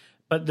promise,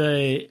 but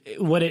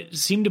what it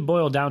seemed to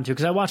boil down to,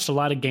 because I watched a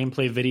lot of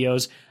gameplay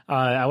videos,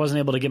 I wasn't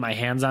able to get my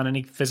hands on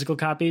any physical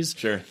copies.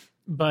 Sure.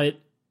 But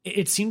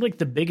it seemed like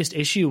the biggest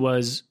issue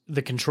was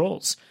the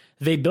controls.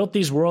 They built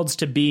these worlds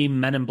to be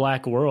Men in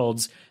Black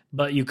worlds,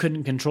 but you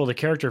couldn't control the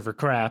character for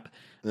crap.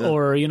 Yeah.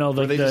 Or,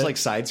 were they just like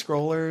side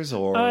scrollers,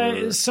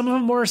 or some of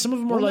them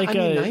were like. I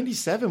mean,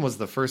 97 was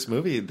the first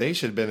movie. They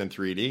should have been in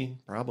 3D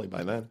probably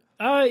by then.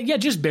 Yeah,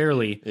 just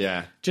barely.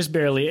 Yeah, just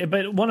barely.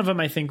 But one of them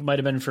I think might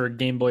have been for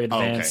Game Boy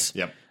Advance.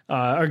 Oh, okay.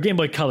 Yep. Or Game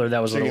Boy Color.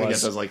 That was what it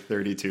was. Get those like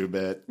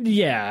 32-bit.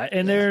 Yeah,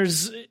 and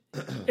there's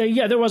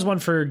there was one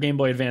for Game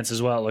Boy Advance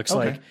as well. It looks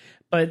like,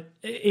 but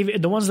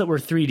the ones that were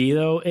 3D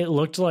though, it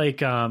looked like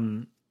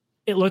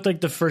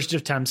the first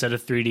attempts at a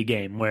 3D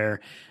game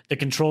where the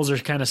controls are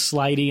kind of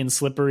slidey and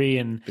slippery,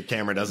 and the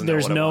camera doesn't.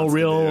 There's know what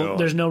it wants to do.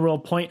 There's no real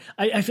point.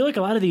 I feel like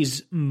a lot of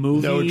these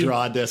no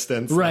draw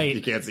distance, right? Like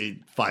you can't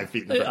see 5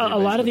 feet. In front of you,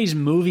 a lot of these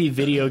movie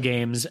video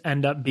games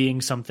end up being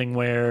something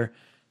where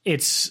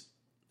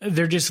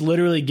they're just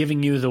literally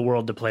giving you the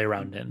world to play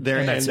around in.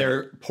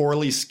 They're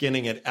poorly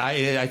skinning it.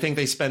 I think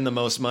they spend the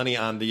most money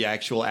on the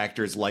actual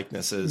actors'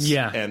 likenesses,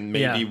 and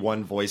maybe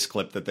one voice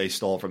clip that they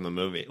stole from the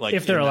movie. Like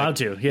if they're allowed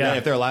to,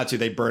 if they're allowed to,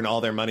 they burn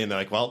all their money and they're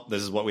like, well,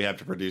 this is what we have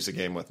to produce a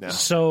game with now.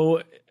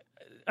 So,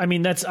 I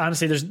mean, that's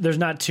honestly there's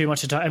not too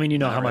much to talk. I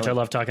mean, how much I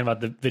love talking about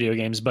the video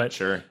games, but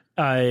sure.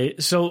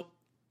 So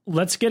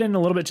let's get in a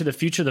little bit to the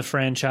future of the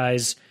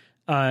franchise.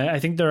 I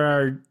think there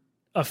are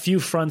a few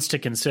fronts to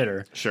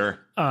consider. Sure.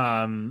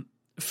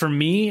 For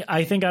me,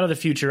 I think out of the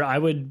future, I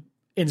would,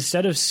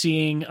 instead of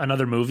seeing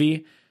another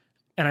movie,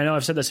 and I know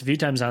I've said this a few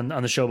times on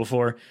the show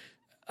before,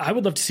 I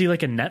would love to see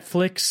like a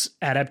Netflix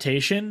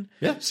adaptation.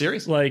 Yeah,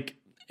 series. Like,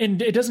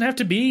 and it doesn't have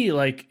to be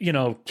like,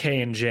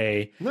 K and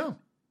J. No.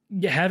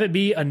 Have it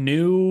be a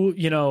new,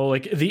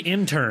 like The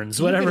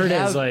Interns, whatever it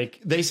is. Like,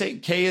 they say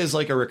K is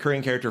like a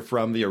recurring character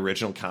from the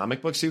original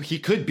comic books too. He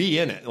could be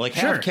in it, like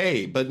Sure. have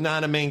K, but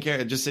not a main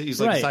character. Just he's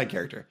like a side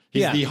character.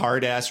 He's the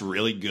hard ass,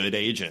 really good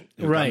agent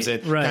who comes in,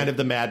 kind of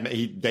the mad.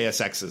 He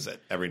Deus Exes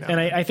it every now. And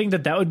I think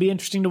that would be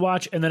interesting to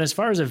watch. And then as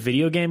far as a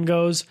video game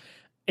goes,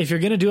 if you're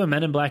going to do a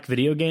Men in Black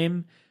video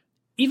game,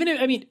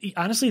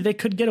 honestly, they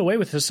could get away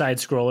with a side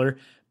scroller,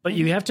 but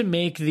you have to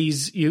make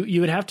these.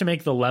 You would have to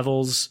make the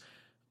levels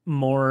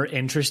more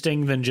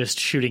interesting than just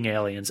shooting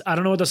aliens. I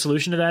don't know what the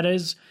solution to that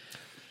is,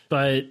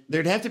 but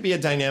there'd have to be a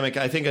dynamic.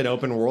 I think an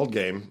open world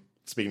game,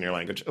 speaking your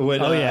language,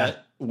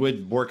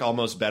 would work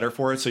almost better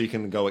for it. So you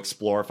can go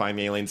explore, find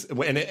the aliens,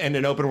 and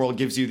an open world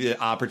gives you the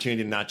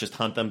opportunity to not just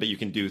hunt them, but you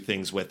can do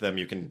things with them.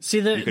 You can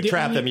you could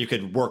trap them, you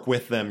could work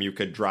with them, you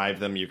could drive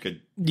them, you could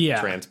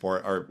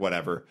transport or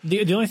whatever.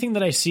 The only thing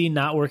that I see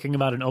not working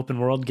about an open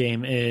world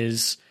game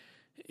is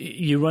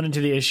you run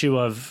into the issue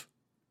of,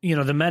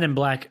 the Men in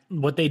Black,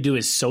 what they do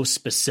is so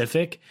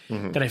specific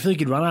that I feel like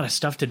you'd run out of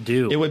stuff to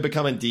do. It would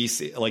become a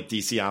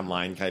DC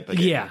Online type of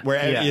game. Where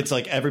it's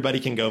like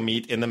everybody can go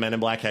meet in the Men in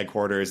Black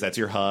headquarters. That's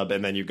your hub.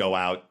 And then you go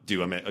out,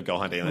 go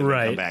hunt aliens,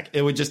 and come back.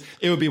 It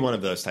would be one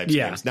of those types of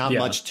games. Not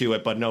much to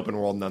it, but an open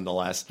world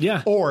nonetheless.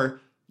 Yeah. Or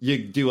you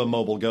do a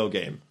mobile Go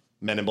game,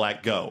 Men in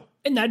Black Go.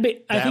 And that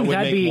would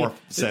make more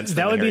sense.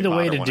 That would be the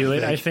way to do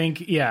it. I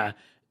think,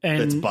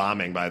 And it's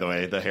bombing, by the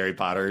way, the Harry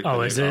Potter.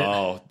 Oh, is it?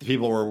 Oh,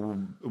 people were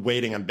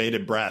waiting on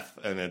bated breath,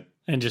 and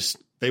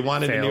they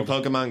wanted a new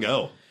Pokemon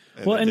Go.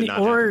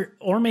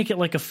 Or make it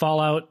like a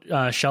Fallout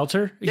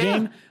Shelter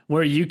game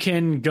where you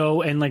can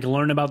go and like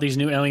learn about these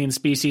new alien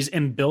species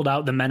and build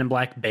out the Men in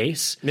Black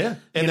base. Yeah,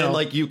 and then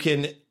like you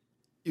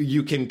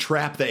can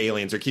trap the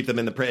aliens or keep them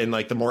in and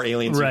like the more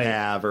aliens you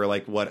have, or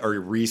like or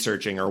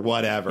researching or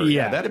whatever.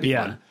 Yeah, that'd be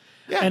fun.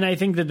 Yeah. And I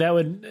think that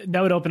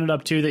would open it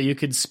up too, that you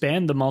could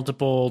span the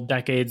multiple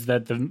decades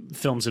that the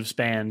films have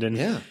spanned,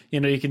 and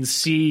you can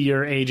see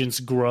your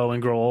agents grow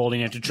and grow old, and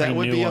you have to train new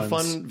ones. That would be a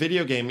fun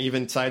video game,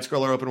 even side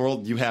scroller open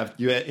world. You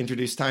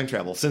introduce time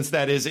travel, since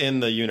that is in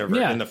the universe,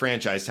 in the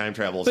franchise. Time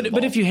travel,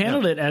 but if you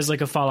handled it as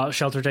like a Fallout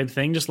Shelter type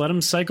thing, just let them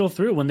cycle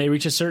through. When they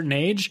reach a certain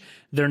age,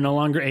 they're no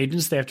longer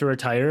agents; they have to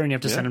retire, and you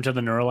have to send them to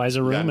the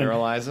neuralizer room,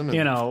 neuralize them,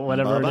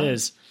 whatever it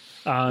is.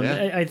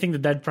 I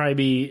think that'd probably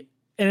be.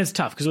 And it's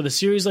tough because with a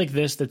series like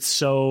this that's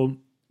so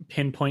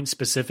pinpoint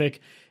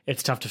specific,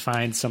 it's tough to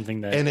find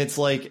something that. And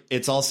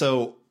it's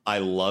also, I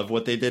love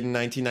what they did in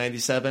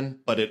 1997,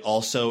 but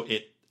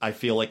I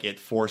feel like it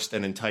forced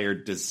an entire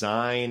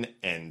design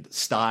and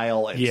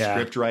style and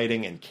script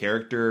writing and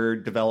character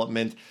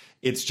development.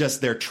 It's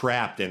just they're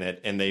trapped in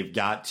it, and they've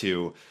got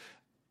to.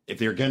 If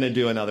they're going to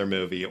do another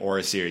movie or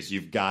a series,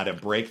 you've got to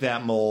break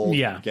that mold,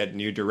 get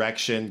new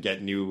direction, get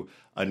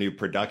a new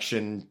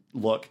production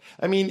look.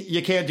 I mean,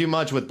 you can't do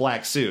much with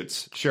black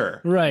suits, sure.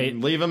 Right.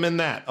 Leave them in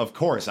that. Of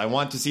course, I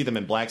want to see them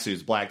in black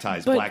suits, black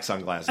ties, black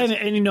sunglasses. And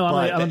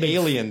the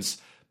aliens,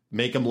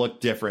 make them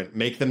look different.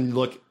 Make them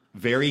look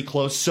very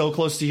close, so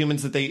close to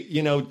humans that they,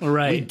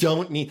 we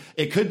don't need.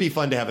 It could be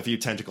fun to have a few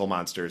tentacle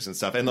monsters and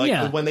stuff. And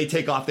when they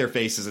take off their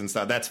faces and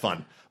stuff, that's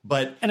fun.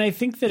 And I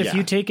think that if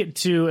you take it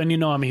to, and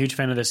I'm a huge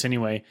fan of this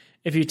anyway,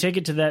 if you take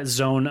it to that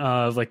zone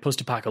of like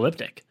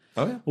post-apocalyptic,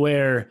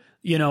 where,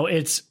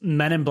 it's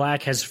Men in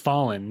Black has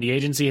fallen, the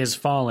agency has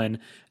fallen,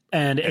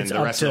 and it's the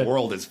rest of the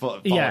world is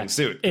following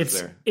suit.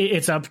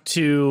 It's up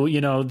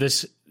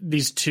to,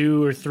 these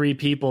 2 or 3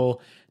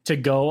 people to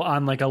go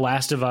on like a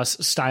Last of Us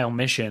style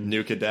mission.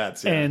 New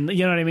cadets. And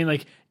you know what I mean?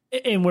 Like,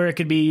 and where it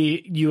could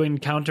be you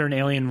encounter an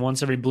alien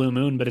once every blue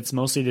moon, but it's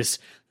mostly this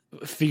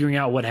figuring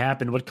out what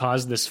happened, what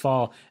caused this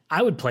fall.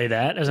 I would play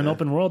that as an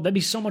open world. That'd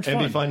be so much fun.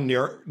 It'd be fun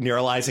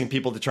neuralizing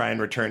people to try and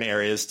return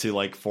areas to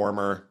like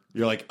former.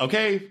 You're like,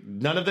 okay,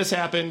 none of this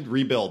happened.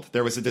 Rebuild.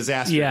 There was a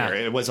disaster here.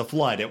 It was a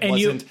flood. It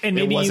wasn't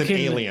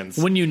aliens.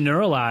 When you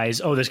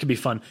neuralize, this could be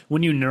fun.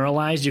 When you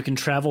neuralize, you can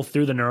travel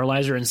through the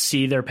neuralizer and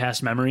see their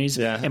past memories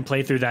and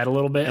play through that a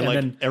little bit. And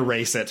then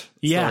erase it,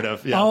 sort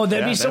of. Yeah. Oh,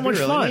 that'd be so much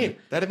fun.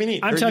 Neat. That'd be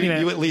neat. I'm telling you,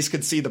 you at least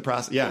could see the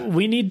process. Yeah.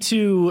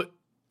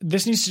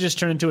 This needs to just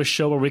turn into a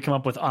show where we come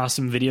up with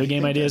awesome video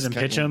game ideas and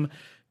pitch them.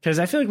 Because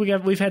I feel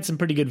like we've had some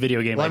pretty good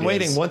video game ideas. I'm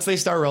waiting. Once they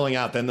start rolling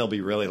out, then they'll be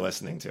really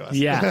listening to us.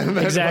 Yeah,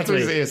 exactly.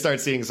 Once we start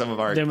seeing some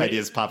of our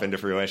ideas pop into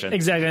fruition.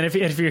 Exactly. And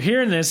if you're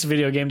hearing this,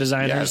 video game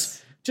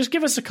designers, just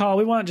give us a call.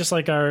 We want our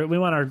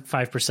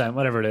 5%,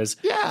 whatever it is.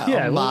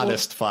 Yeah, a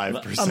modest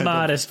 5%. A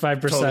modest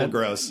 5%. Total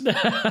gross. But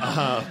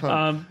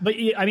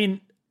I mean,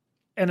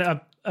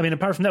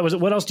 apart from that,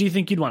 what else do you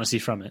think you'd want to see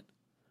from it?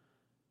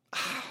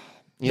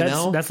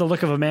 That's the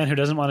look of a man who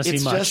doesn't want to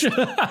see much.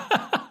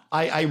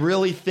 I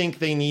really think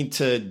they need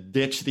to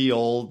ditch the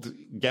old,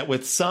 get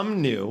with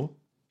some new.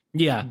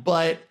 Yeah.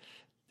 But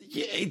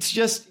it's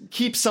just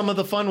keep some of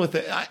the fun with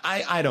it.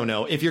 I don't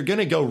know. If you're going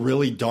to go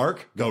really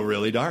dark, go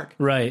really dark.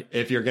 Right.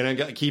 If you're going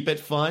to keep it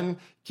fun,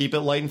 keep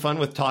it light and fun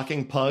with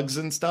talking pugs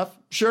and stuff.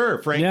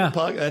 Sure, Frank the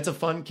Pug, that's a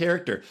fun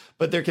character.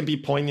 But there can be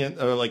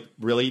poignant or like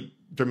really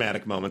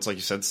dramatic moments, like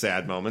you said,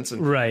 sad moments.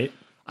 And right.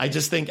 I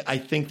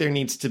think there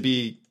needs to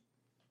be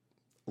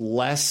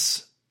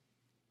less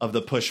of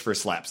the push for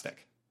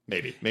slapstick.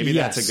 Maybe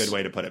yes. That's a good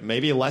way to put it.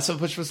 Maybe less of a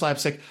push for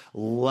slapstick,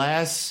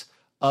 less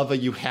of a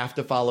you have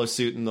to follow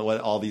suit in what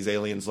all these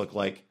aliens look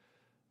like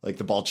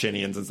the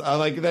Balchinians and stuff.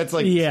 Like that's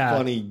like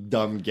funny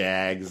dumb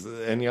gags,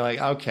 and you're like,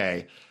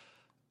 okay.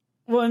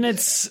 Well, and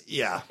it's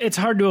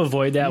hard to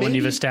avoid that when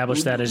you've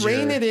established that as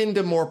rein it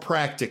into more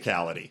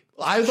practicality.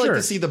 I would like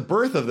to see the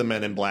birth of the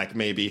Men in Black,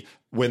 maybe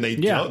when they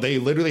they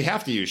literally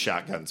have to use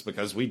shotguns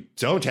because we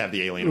don't have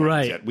the alien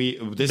weapons yet.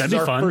 This is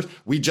our first.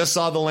 We just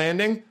saw the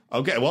landing.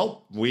 Okay,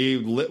 well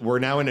we're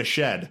now in a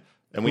shed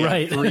and we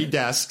have 3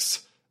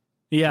 desks.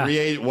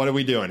 Yeah, what are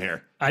we doing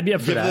here? I'd be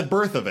up for that. The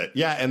birth of it,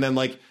 and then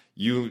like.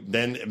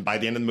 Then by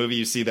the end of the movie,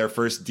 you see their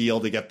first deal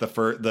to get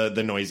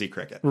the noisy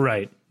cricket.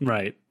 Right.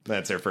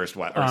 That's their first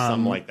weapon or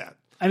something like that.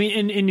 I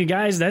mean, and you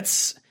guys,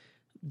 that's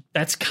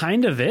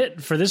kind of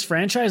it for this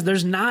franchise.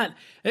 This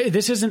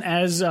isn't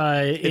as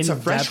it's a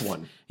fresh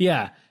one.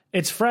 Yeah,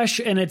 it's fresh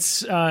and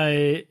it's.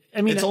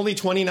 It's only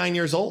 29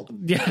 years old.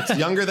 Yeah, it's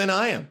younger than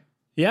I am.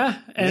 Yeah,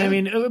 and I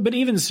mean, but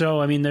even so,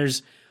 I mean,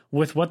 there's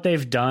with what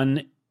they've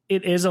done,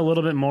 it is a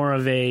little bit more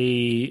of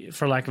a,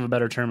 for lack of a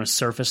better term, a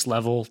surface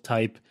level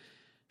type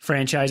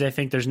franchise. I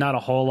think there's not a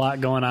whole lot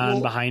going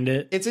on behind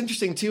it. It's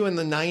interesting too. In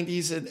the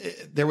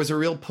 90s, there was a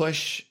real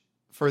push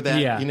for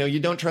that. Yeah. You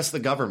don't trust the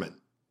government.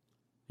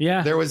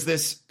 Yeah, there was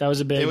this. It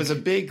was a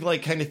big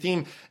like kind of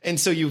theme, and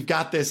so you've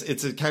got this.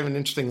 It's a kind of an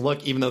interesting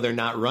look, even though they're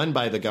not run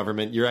by the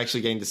government. You're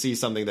actually getting to see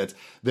something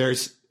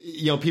there's.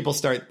 People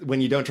start when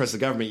you don't trust the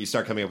government, you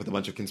start coming up with a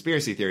bunch of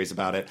conspiracy theories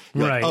about it.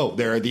 You're like, oh,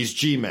 there are these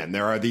G-men,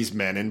 there are these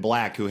Men in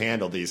Black who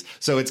handle these.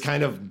 So it's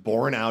kind of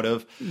born out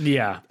of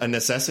a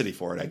necessity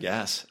for it, I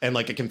guess, and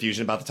like a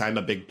confusion about the time,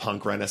 a big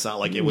punk renaissance.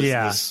 Like it was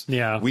this.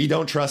 Yeah, we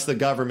don't trust the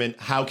government.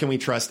 How can we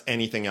trust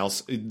anything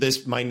else?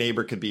 My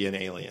neighbor could be an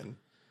alien.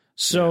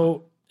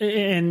 So.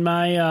 And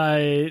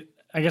my,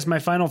 I guess my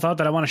final thought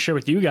that I want to share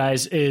with you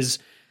guys is,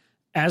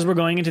 as we're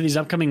going into these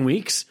upcoming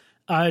weeks,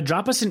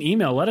 drop us an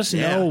email. Let us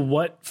know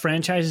what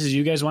franchises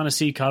you guys want to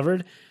see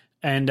covered,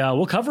 and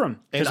we'll cover them.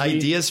 And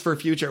ideas for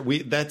future.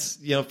 That's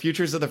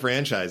futures of the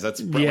franchise. That's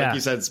like you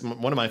said. It's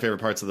one of my favorite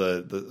parts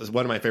of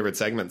one of my favorite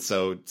segments.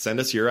 So send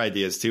us your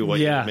ideas too.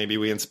 Maybe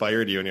we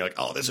inspired you, and you're like,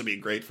 oh, this would be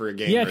great for a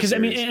game. Yeah, because I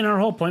mean, and our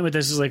whole point with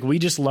this is like we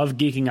just love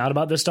geeking out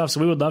about this stuff.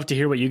 So we would love to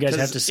hear what you guys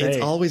have to say.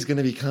 It's always going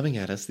to be coming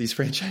at us. These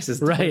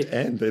franchises don't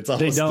end. It's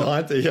almost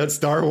not.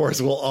 Star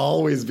Wars will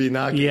always be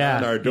knocking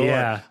on our door.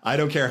 Yeah. I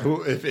don't care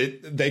who.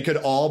 They could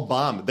all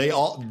bomb.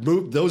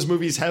 Those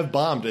movies have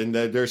bombed, and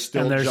they're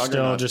still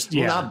juggernauts.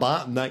 Well, not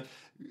bombed, like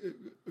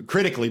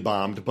critically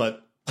bombed,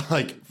 but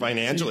like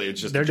financially, it's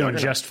just they're doing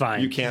just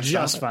fine. You can't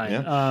just stop fine.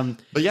 Yeah.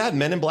 But yeah,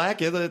 Men in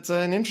Black, it's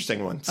an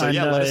interesting one. So let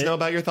us know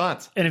about your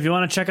thoughts. And if you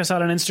want to check us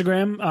out on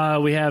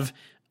Instagram, we have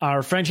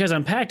our Franchise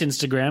Unpacked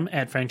Instagram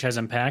at Franchise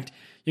Unpacked.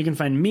 You can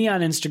find me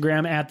on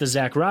Instagram at the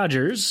Zach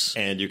Rogers,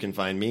 and you can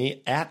find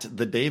me at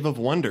the Dave of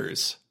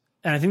Wonders.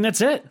 And I think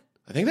that's it.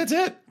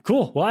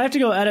 Cool. Well, I have to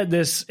go edit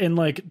this in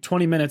like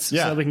 20 minutes so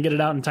that we can get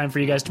it out in time for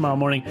you guys tomorrow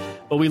morning.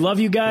 But we love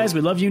you guys.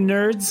 We love you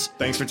nerds.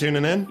 Thanks for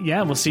tuning in.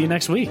 Yeah, we'll see you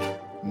next week.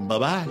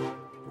 Bye-bye.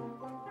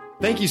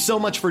 Thank you so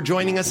much for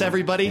joining us,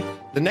 everybody.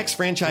 The next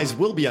franchise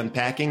we'll be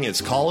unpacking is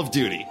Call of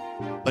Duty.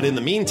 But in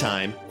the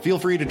meantime, feel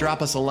free to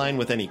drop us a line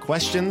with any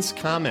questions,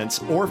 comments,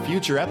 or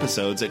future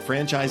episodes at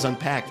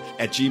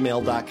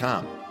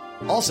franchiseunpacked@gmail.com.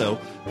 Also,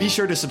 be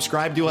sure to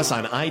subscribe to us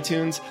on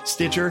iTunes,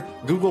 Stitcher,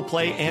 Google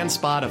Play, and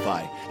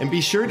Spotify. And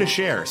be sure to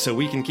share so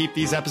we can keep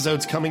these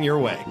episodes coming your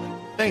way.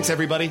 Thanks,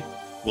 everybody.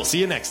 We'll see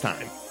you next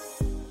time.